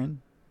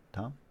Baron.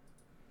 Tom?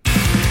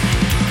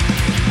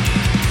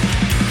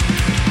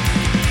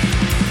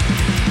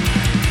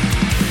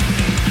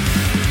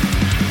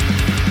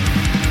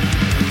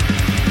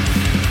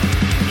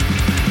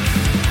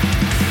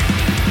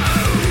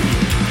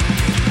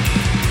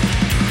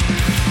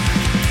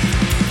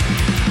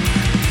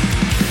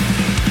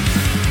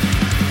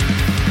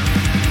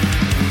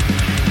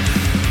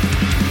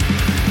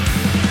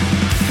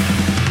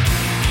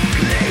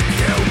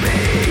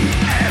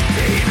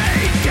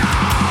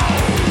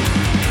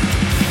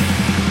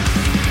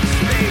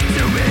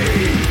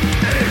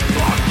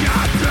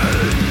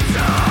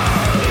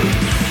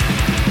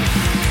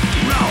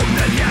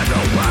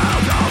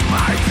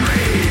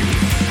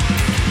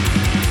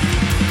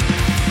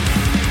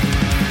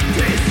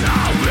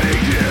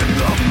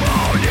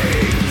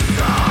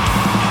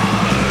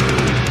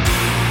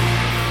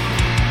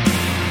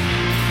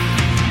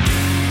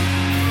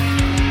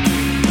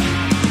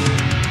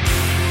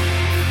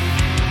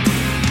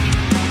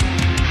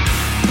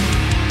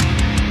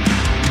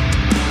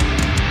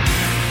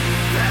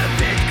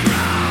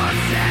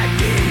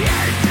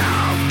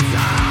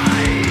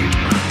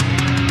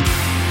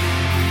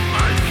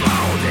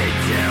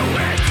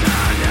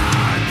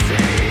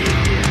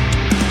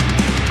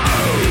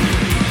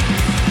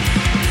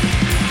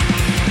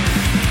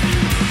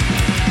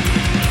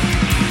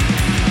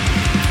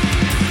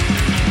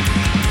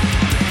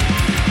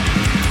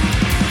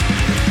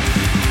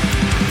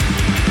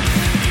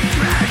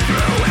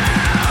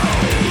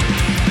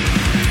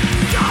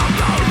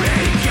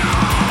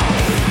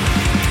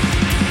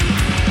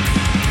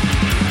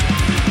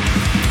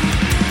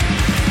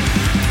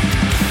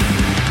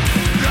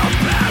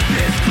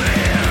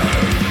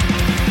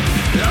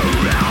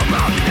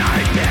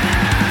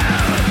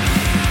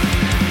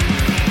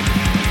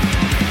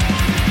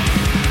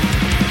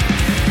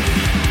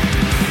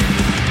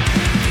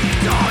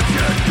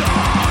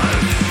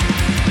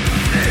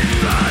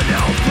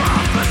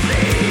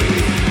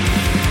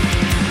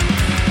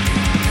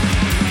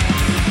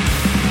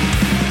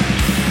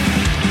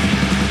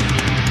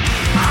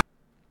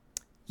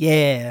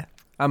 Yeah.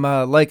 I'm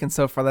liking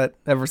so far that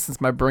ever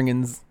since my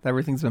bring-ins,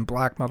 everything's been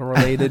black metal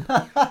related.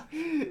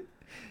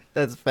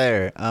 That's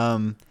fair.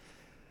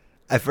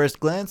 At first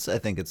glance, I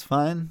think it's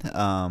fine.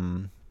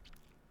 I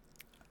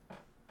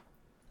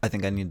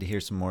think I need to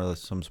hear some more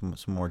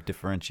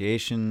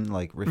differentiation,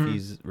 like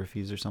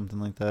riffies or something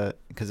like that,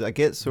 because I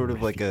get sort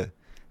of like a.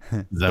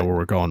 Is that what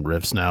we're calling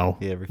riffs now?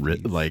 Yeah,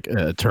 riffies. Like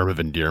a term of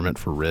endearment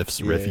for riffs,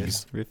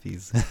 riffies. Yeah,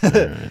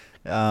 riffies.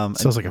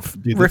 Sounds like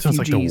dude, that sounds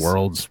like the Refugees.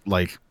 world's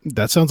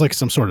that sounds like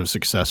some sort of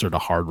successor to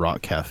Hard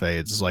Rock Cafe.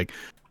 It's like,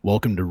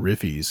 welcome to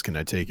Riffies. Can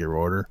I take your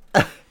order?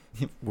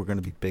 We're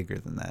gonna be bigger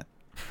than that.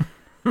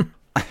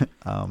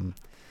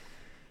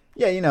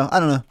 Yeah, I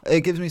don't know.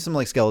 It gives me some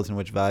like Skeleton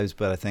Witch vibes,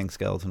 but I think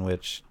Skeleton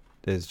Witch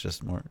is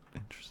just more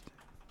interesting.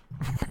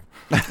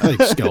 I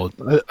think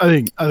Skeleton.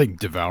 I think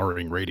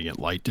Devouring Radiant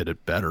Light did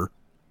it better.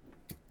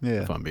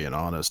 Yeah, If I'm being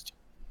honest,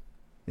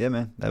 yeah,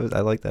 man. I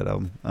like that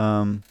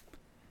album.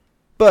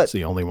 But it's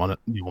the only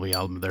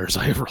album of theirs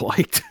I ever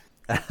liked.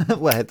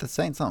 well, that's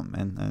saying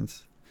something, man.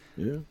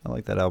 Yeah. I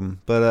like that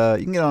album. But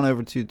you can get on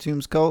over to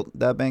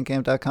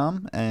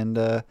tombscult.bandcamp.com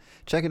and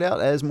check it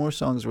out as more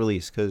songs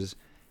release, because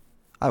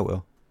I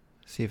will.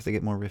 See if they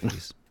get more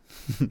riffies.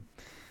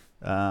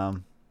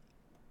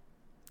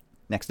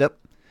 Next up,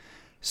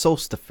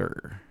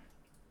 Solstifer.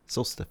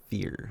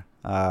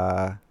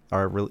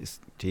 Our release.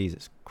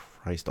 Jesus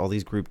Christ, all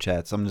these group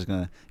chats. I'm just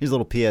going to... Here's a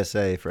little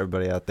PSA for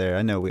everybody out there.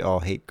 I know we all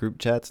hate group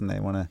chats, and they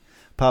want to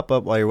pop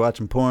up while you're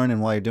watching porn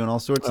and while you're doing all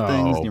sorts of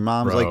things. And your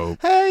mom's like,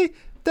 hey,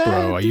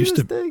 Dad,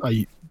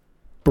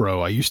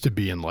 Bro, I used to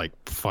be in like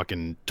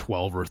fucking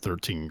 12 or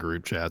 13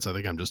 group chats. I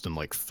think I'm just in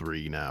like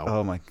 3 now.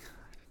 Oh my!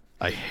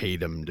 I hate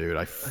them, dude.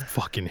 I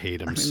fucking hate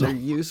them I mean, so they're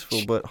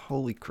useful, but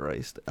holy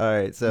Christ. All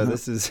right, so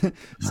this is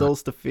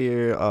Souls to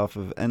Fear off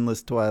of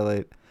Endless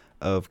Twilight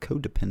of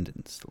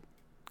Codependent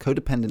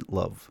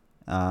Love.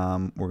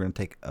 We're going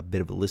to take a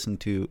bit of a listen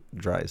to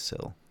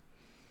Drysill.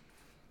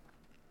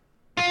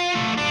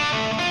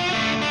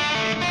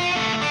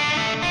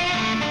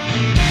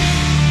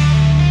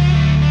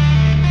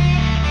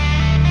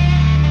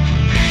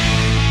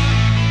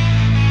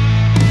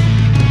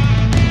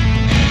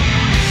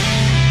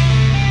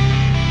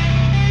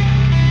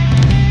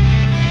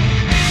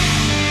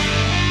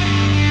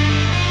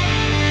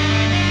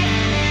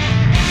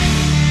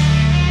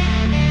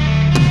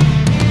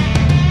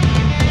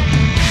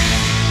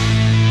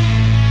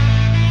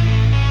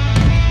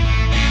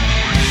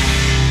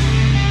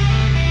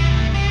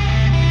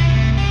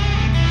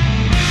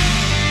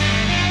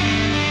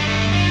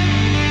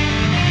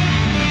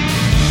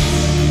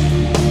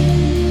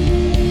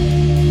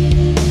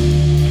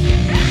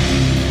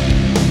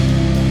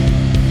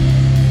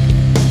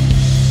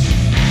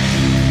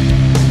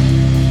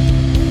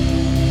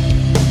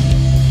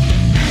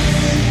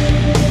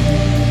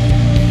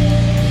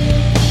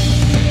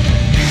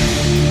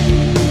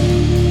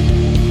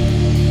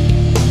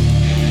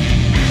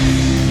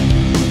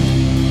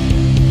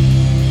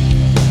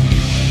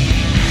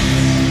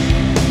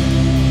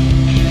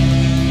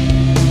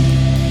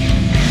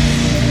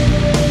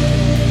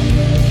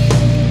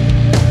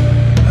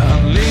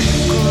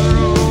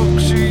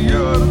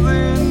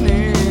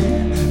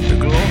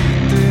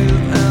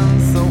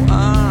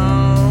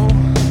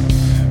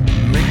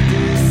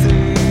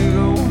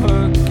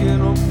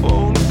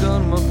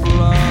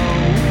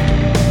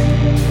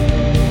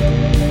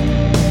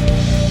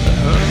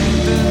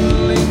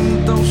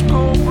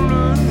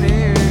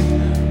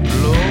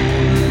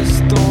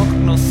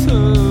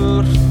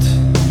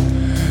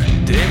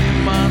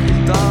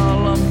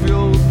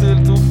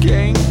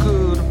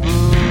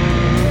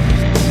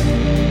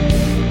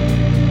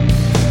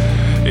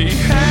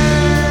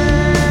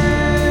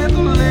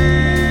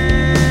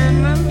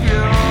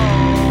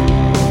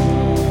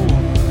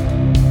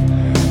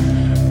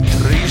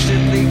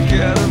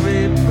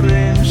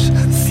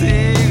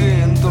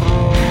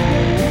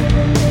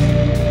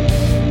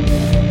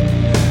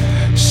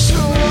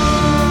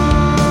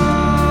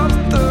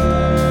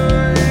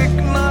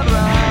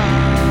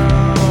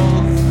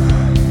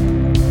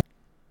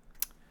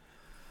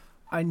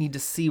 I need to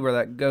see where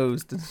that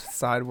goes to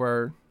decide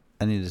where.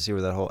 I need to see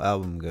where that whole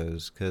album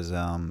goes, because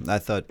I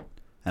thought,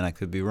 and I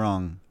could be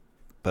wrong,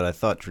 but I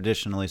thought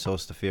traditionally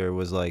Souls to Fear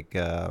was like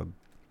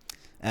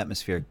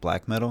atmospheric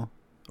black metal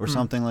or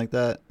something like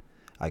that.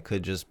 I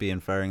could just be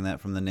inferring that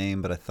from the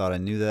name, but I thought I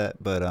knew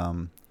that. But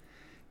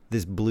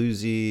this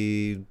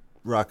bluesy,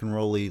 rock and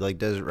rolly, like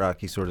desert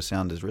rocky sort of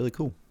sound is really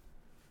cool.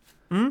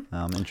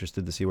 I'm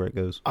interested to see where it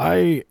goes.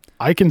 I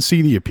can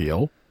see the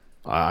appeal.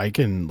 I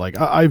can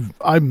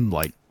I'm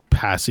like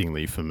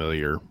passingly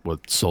familiar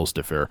with Souls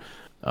to Fear.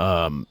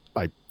 I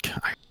a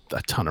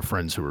ton of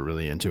friends who were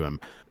really into him.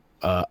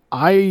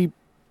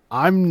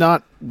 I'm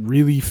not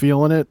really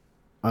feeling it.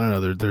 I don't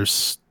know.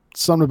 There's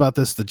something about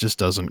this that just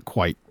doesn't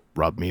quite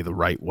rub me the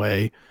right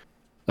way.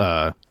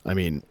 I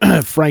mean,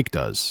 Frank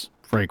does.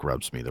 Frank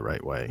rubs me the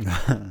right way.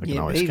 I can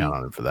always count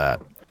on him for that.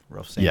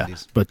 Rough Yeah,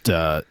 Sandies. but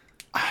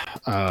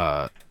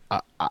I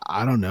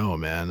don't know,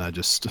 man.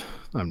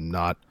 I'm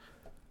not.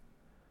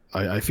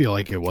 I feel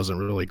like it wasn't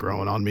really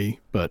growing on me.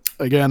 But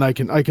again, I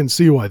can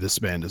see why this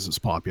band is as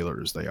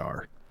popular as they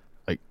are.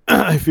 Like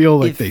I feel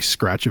like they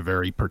scratch a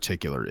very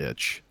particular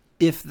itch.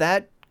 If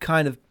that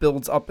kind of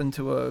builds up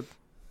into a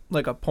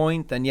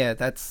point, then yeah,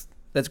 that's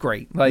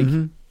great. Like,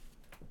 No,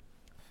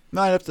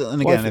 I'd have to.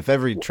 And again, if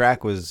every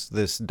track was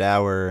this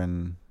dour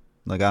and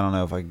like, I don't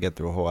know if I could get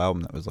through a whole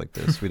album that was like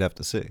this. We'd have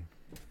to see.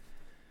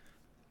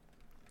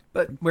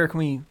 but where can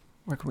we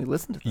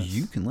listen to this?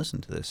 You can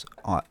listen to this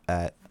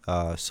at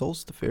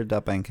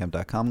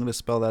soulstofear.bandcamp.com. I'm going to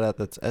spell that out.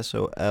 That's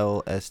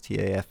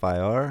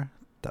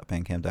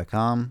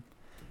SOLSTAFIR.bandcamp.com.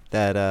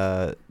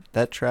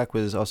 That track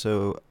was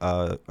also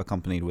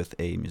accompanied with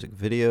a music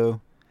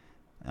video.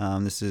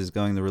 This is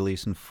going to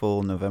release in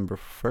full November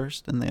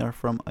 1st, and they are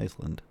from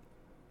Iceland.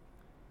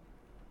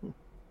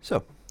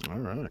 So, All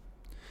right.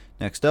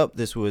 next up,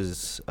 this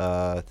was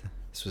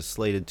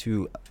slated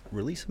to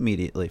release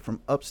immediately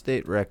from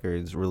Upstate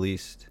Records.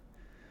 Released,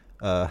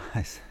 from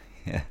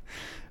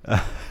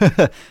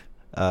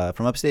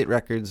Upstate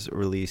Records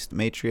released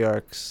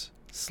Matriarch's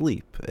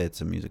Sleep. It's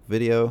a music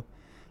video.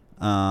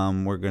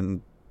 We're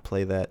gonna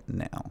play that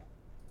now.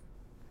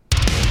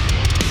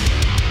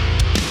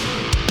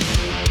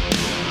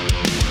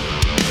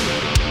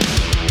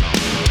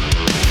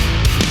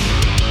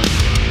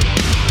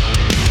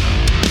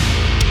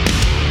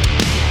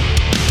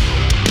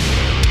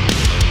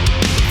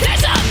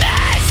 There's a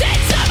mess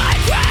inside my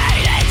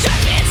brain. It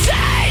drives me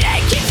insane.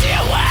 It keeps me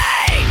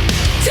away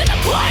to the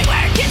point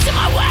where it gets in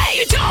my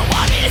way. You don't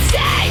want me to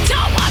stay.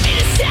 Don't want me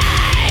to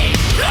stay.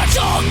 I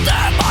told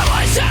them I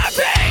was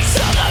happy,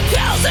 so the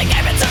pills they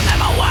gave it took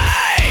them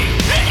away.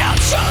 And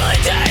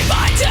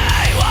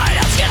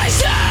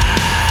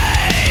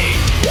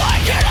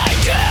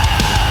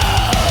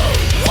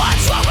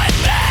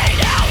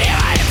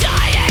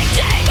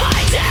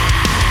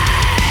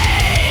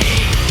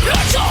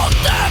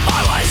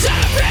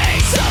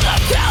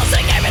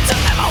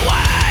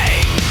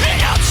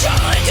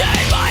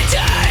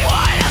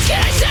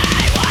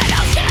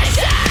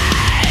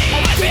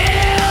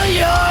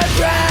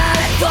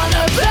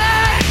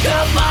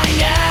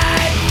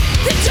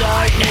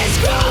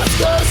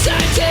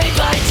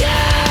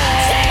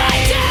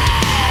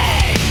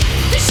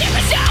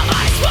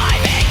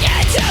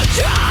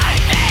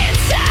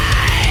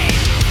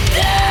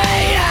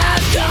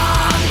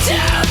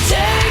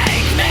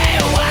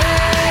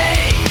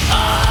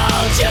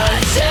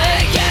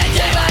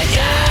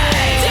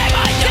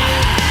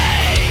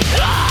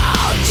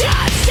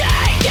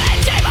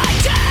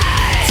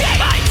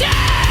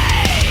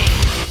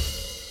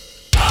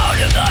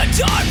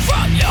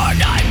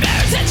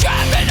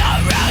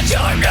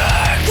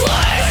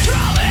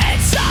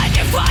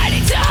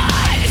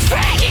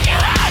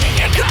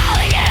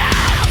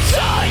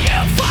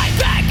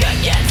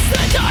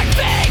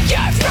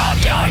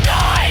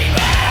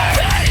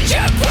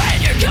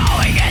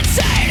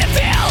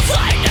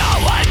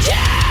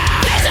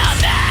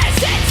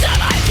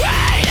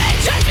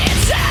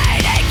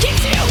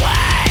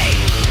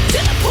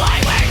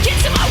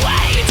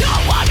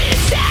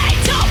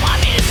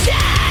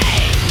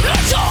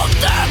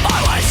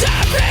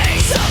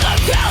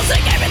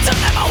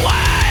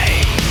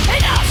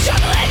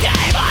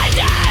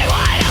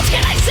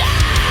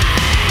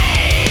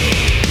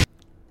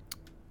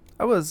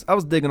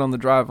was digging on the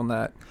drive on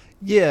that.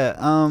 Yeah,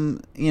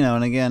 and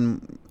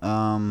again,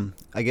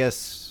 I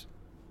guess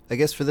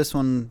for this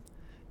one,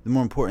 the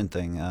more important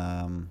thing,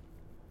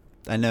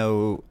 I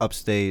know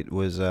Upstate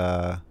was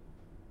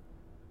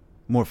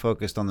more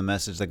focused on the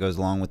message that goes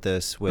along with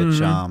this,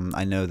 which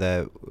I know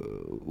that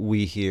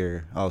we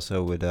here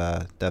also would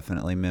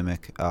definitely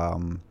mimic.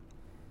 The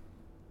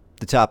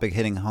topic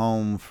hitting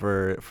home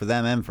for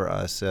them and for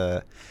us,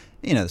 the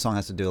song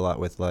has to do a lot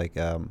with like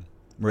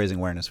raising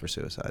awareness for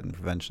suicide and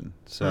prevention.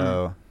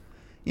 So,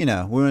 we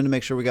wanted to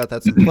make sure we got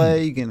that some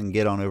play. You can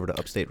get on over to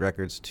Upstate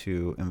Records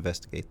to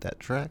investigate that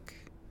track.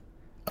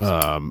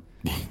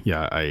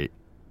 Yeah, I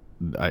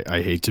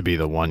hate to be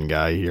the one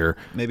guy here.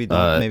 Maybe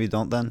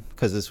don't then,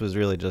 because this was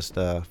really just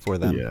for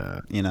them.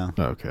 Yeah.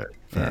 Okay.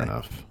 Fair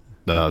enough.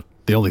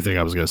 The only thing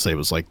I was gonna say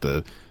was like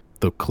the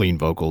clean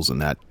vocals in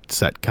that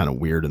set kind of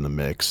weird in the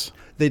mix.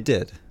 They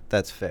did.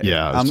 That's fair.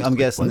 Yeah. I'm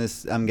guessing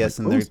this. I'm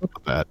guessing what was up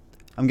with that?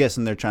 I'm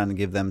guessing they're trying to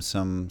give them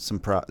some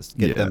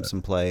get them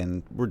some play,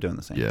 and we're doing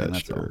the same thing.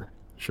 That's all.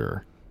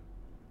 Sure.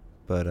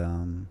 But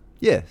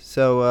yeah.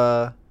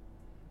 So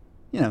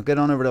get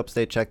on over to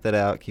Upstate, check that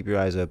out. Keep your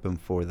eyes open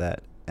for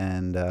that.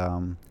 And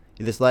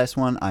this last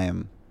one, I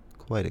am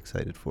quite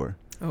excited for.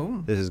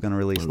 Oh. This is going to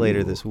release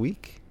later this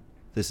week.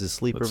 This is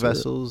Sleeper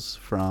Vessels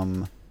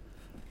from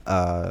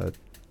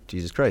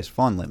Jesus Christ,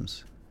 Fawn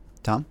Limbs.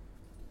 Tom?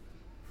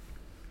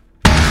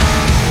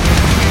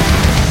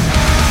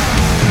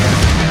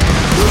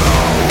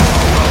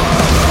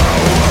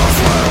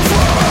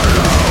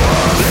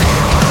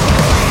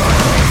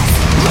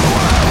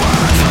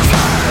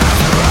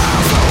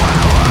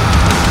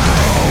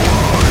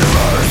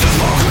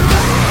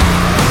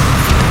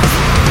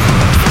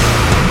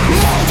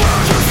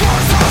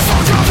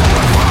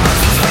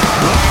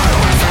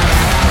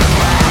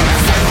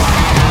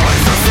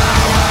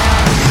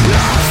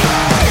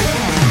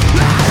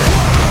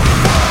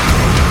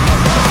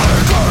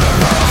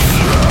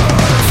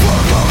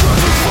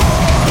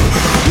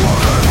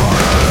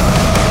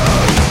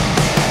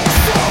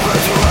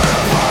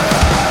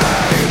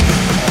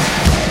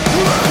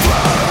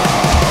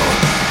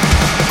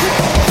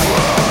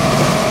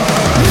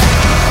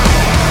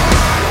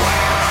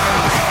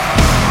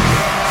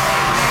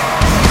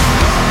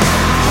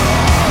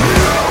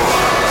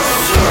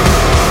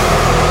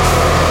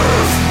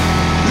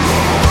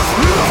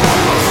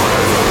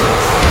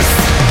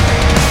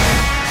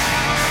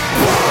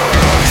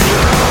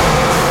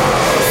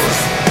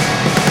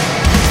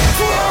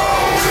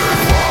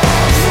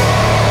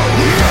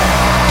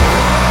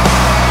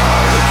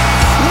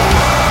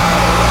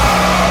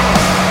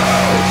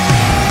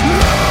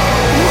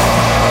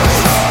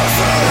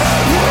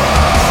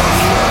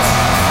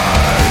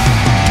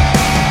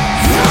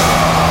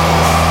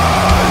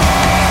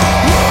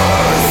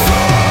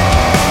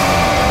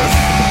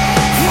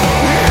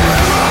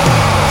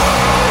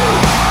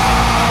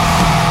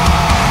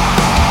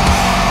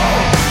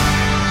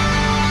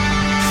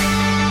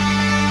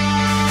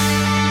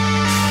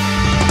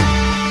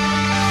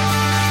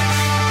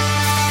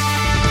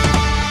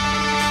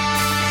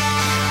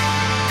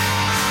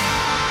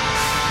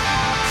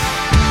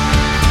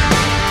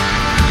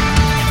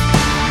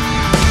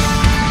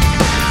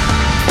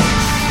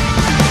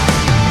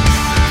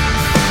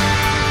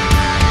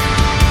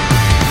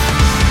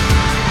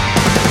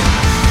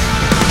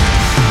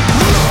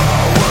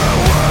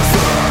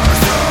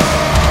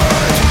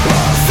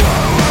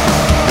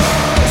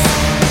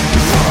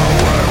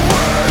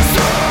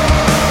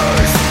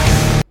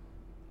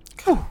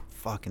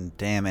 Fucking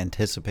damn,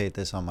 anticipate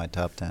this on my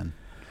top 10.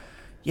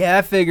 Yeah,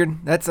 I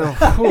figured. That's a.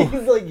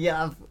 He's like,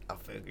 yeah, I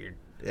figured.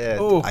 Yeah,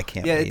 Ooh, I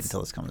can't yeah, wait it's- until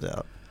this comes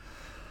out.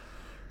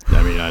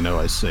 I mean, I know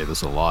I say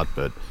this a lot,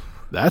 but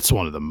that's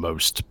one of the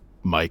most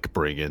Mike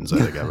bring-ins I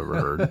think I've ever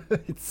heard.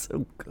 It's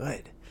so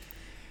good.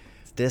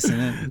 It's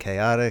dissonant and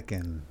chaotic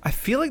and I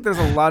feel like there's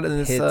a lot in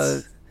this.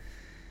 hits.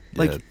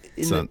 Like,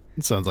 Yeah,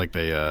 sounds like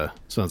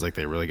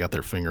they really got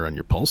their finger on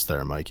your pulse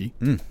there, Mikey.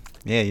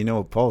 Yeah, you know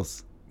what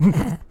pulse.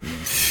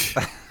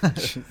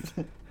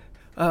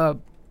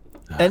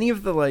 Any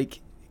of the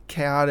like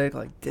chaotic,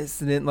 like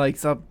dissonant, like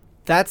stuff.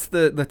 That's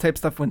the type of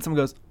stuff when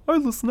someone goes, "I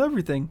listen to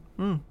everything."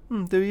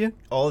 Do you?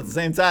 All at the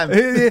same time.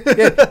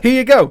 Yeah, here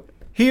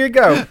you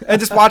go, and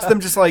just watch them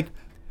just like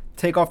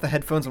take off the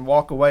headphones and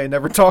walk away and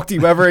never talk to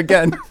you ever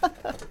again.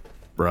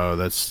 Bro,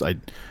 that's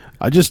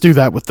I just do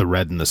that with The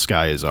Red in the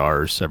Sky Is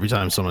Ours. Every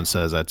time someone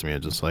says that to me,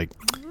 I'm just like,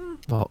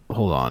 oh,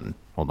 hold on.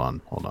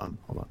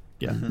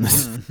 Yeah,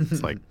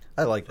 it's like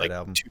I like that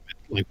album.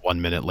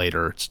 1 minute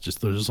later, it's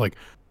just they're just like,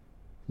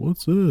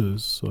 what's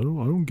this? I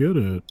don't get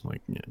it.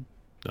 Like, yeah,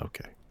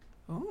 okay.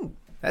 Oh,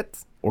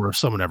 that's Or if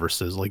someone ever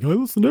says like, I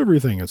listen to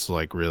everything, it's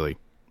like, really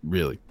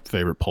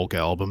favorite polka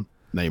album?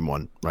 Name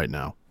one right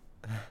now.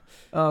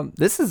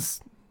 this is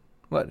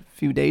what, a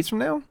few days from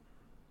now.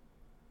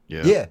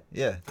 Yeah.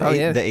 Oh,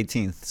 yeah. The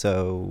 18th.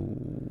 So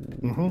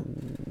Mhm.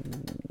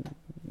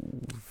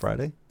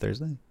 Friday,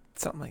 Thursday,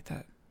 Something like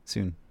that.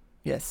 soon.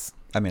 Yes.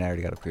 I mean, I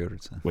already got it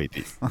pre-ordered. So Wait,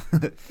 the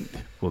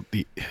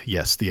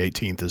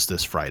 18th is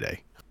this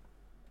Friday.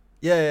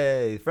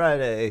 Yay,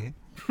 Friday.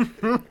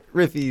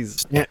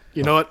 Riffies. Yeah,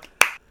 you know what?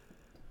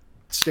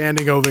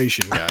 Standing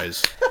ovation,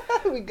 guys.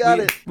 We got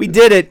it. We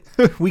did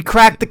it. We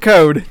cracked the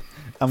code.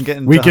 I'm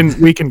getting We done.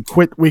 can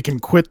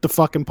quit the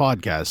fucking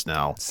podcast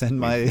now.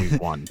 We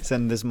won.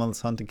 Send this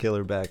month's Hunt and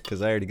Killer back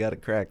because I already got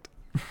it cracked.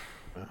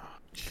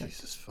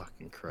 Jesus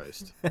fucking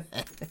Christ.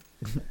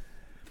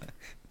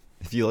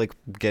 If you like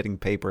getting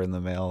paper in the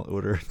mail,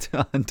 order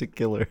to Hunt and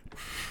Killer.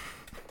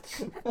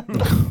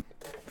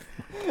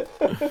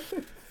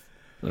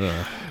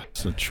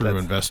 It's a true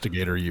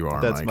investigator you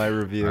are, That's Mike. my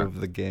review of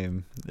the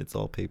game. It's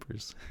all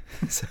papers.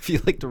 So if you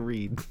like to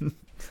read.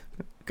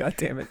 God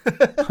damn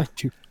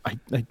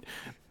it.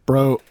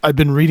 Bro, I've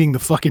been reading the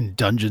fucking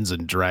Dungeons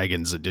and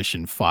Dragons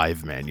Edition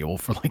 5 manual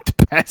for like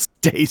the past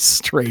day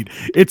straight.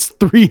 It's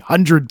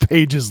 300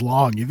 pages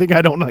long. You think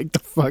I don't like to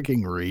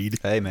fucking read?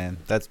 Hey, man,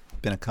 that's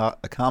been a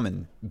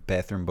common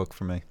bathroom book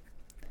for me.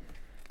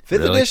 5th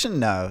Really? edition?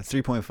 No,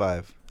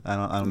 3.5. I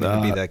don't mean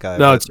to be that guy.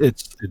 No, but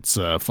it's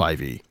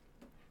 5e.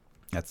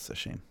 that's a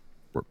shame.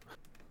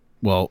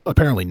 Well,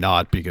 apparently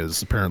not,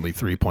 because apparently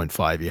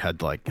 3.5 you had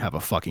to like have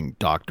a fucking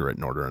doctorate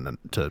in order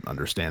to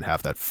understand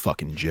half that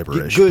fucking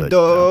gibberish. Good but,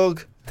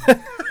 dog.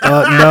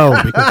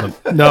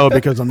 No,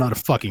 because I'm not a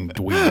fucking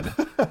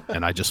dweeb,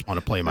 and I just want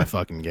to play my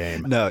fucking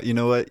game. No, you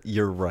know what?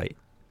 You're right.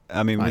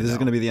 I mean, I this is know.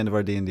 going to be the end of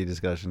our D&D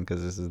discussion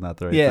because this is not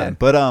the right Yeah. time.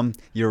 But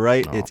you're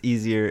right. Oh. It's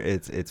easier.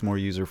 It's more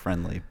user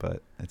friendly,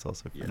 but it's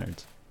also for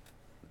nerds.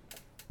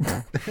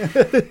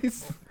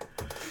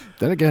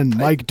 Then again,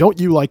 Mike, don't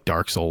you like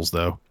Dark Souls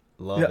though?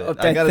 Love Yeah, it.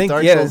 I I got think- a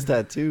Dark yeah. Souls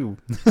tattoo.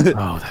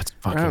 Oh, that's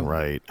fucking Wow.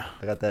 right.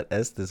 I got that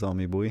Estus on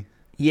me, boy.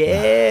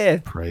 Yeah.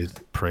 Praise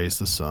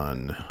the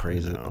sun.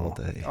 Praise You it all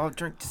know. day. Oh,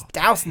 drink, just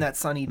dousing that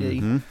Sunny D.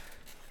 Mhm.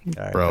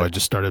 All right, Bro, I but-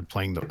 just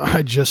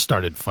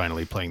started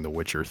finally playing The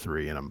Witcher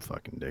 3, and I'm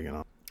fucking digging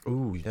it.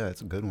 Ooh, yeah,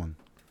 it's a good one.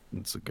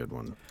 It's a good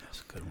one.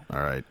 That's a good one.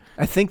 All right.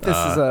 I think this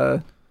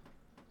I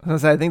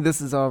think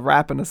this is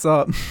wrapping us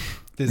up.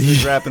 This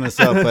is wrapping us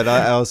up, but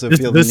I also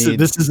feel This the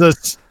need.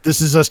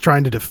 is us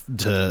trying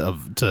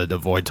to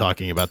avoid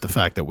talking about the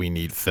fact that we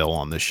need Phil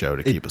on this show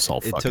to keep us all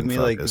It fucking took me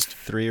focused. like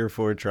 3 or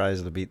 4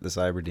 tries to beat the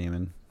Cyber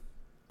Demon.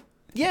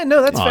 Yeah,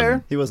 no, that's On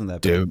fair. He wasn't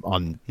that bad. Doom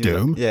on He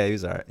was- Doom. yeah, he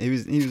was alright. He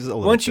was a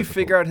little Once you difficult.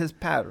 figure out his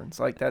patterns,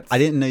 like that's. I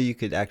didn't know you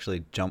could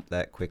actually jump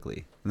that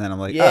quickly. And then I'm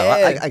like,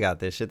 Yeah. oh, I got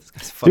this shit. This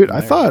guy's fucking Dude,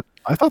 I hilarious.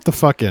 thought the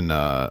fucking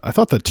I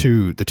thought the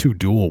two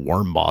dual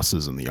worm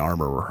bosses in the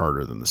armor were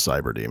harder than the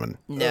Cyber Demon.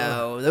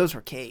 No, those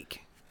were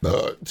cake.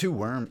 2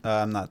 worm.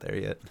 I'm not there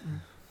yet.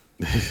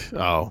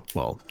 Oh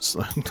well,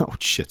 oh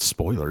shit!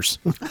 Spoilers.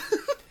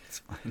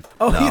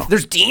 Oh, No.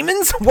 there's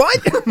demons? What?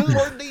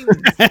 More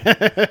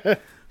demons.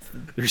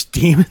 There's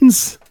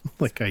demons.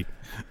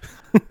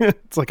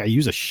 It's like I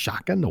use a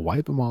shotgun to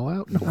wipe them all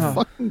out. No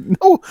fucking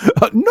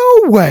no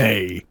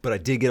way. But I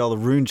did get all the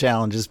rune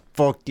challenges.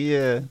 Fuck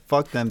yeah.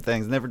 Fuck them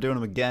things. Never doing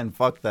them again.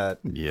 Fuck that.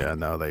 Yeah,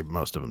 no,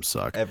 most of them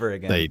suck. Ever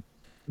again.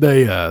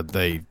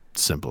 They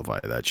simplify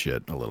that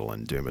shit a little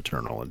in Doom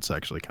Eternal. It's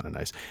actually kind of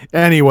nice.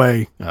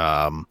 Anyway,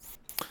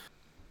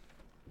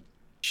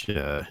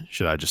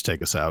 should I just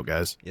take us out,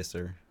 guys? Yes,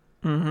 sir.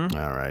 Mm-hmm.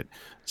 All right.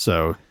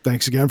 So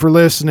thanks again for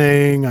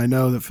listening. I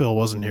know that Phil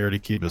wasn't here to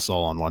keep us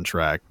all on one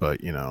track,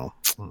 but you know,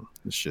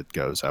 this shit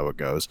goes how it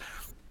goes.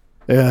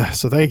 Yeah.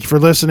 So thank you for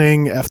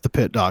listening.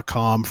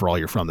 FThePit.com for all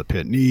your From the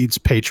Pit needs.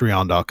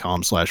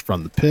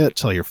 Patreon.com/From the Pit.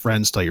 Tell your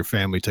friends, tell your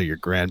family, tell your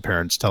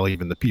grandparents, tell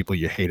even the people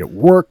you hate at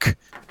work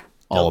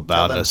all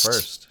about them us.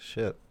 first.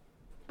 Shit.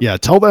 Yeah,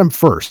 tell them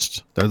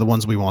first. They're the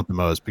ones we want the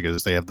most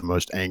because they have the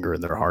most anger in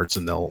their hearts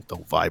and they'll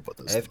vibe with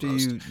us. After the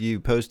most. you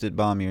post-it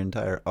bomb your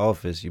entire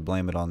office, you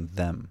blame it on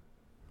them.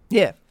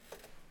 Yeah.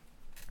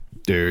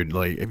 Dude,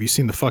 like, have you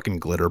seen the fucking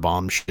glitter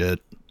bomb shit?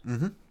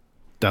 Mm-hmm.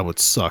 That would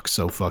suck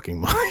so fucking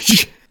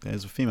much.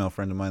 There's a female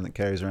friend of mine that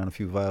carries around a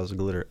few vials of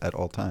glitter at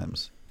all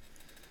times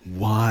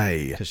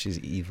Why? because she's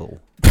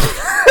evil.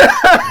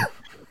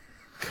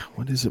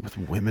 What is it with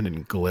women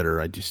and glitter?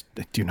 I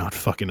do not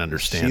fucking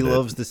understand She it.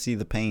 loves to see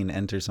the pain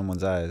enter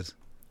someone's eyes.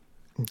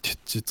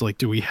 It's like,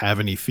 do we have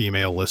any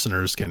female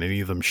listeners? Can any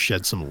of them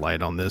shed some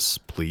light on this,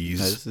 No, please?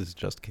 this is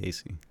just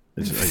Casey.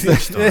 I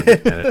just don't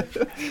understand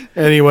it.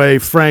 Anyway,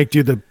 Frank,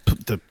 do the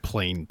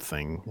plane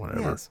thing,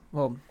 whatever. Yes.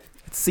 Well,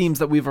 it seems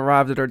that we've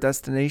arrived at our I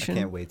destination.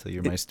 can't wait till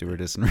you're my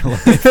stewardess in real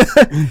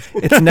life.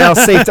 It's now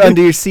safe to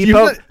undo your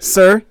seatbelt.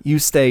 Sir, you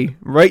stay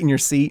right in your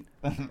seat.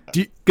 Do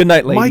you- Good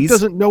night, Mike ladies.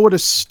 doesn't know what a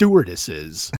stewardess is.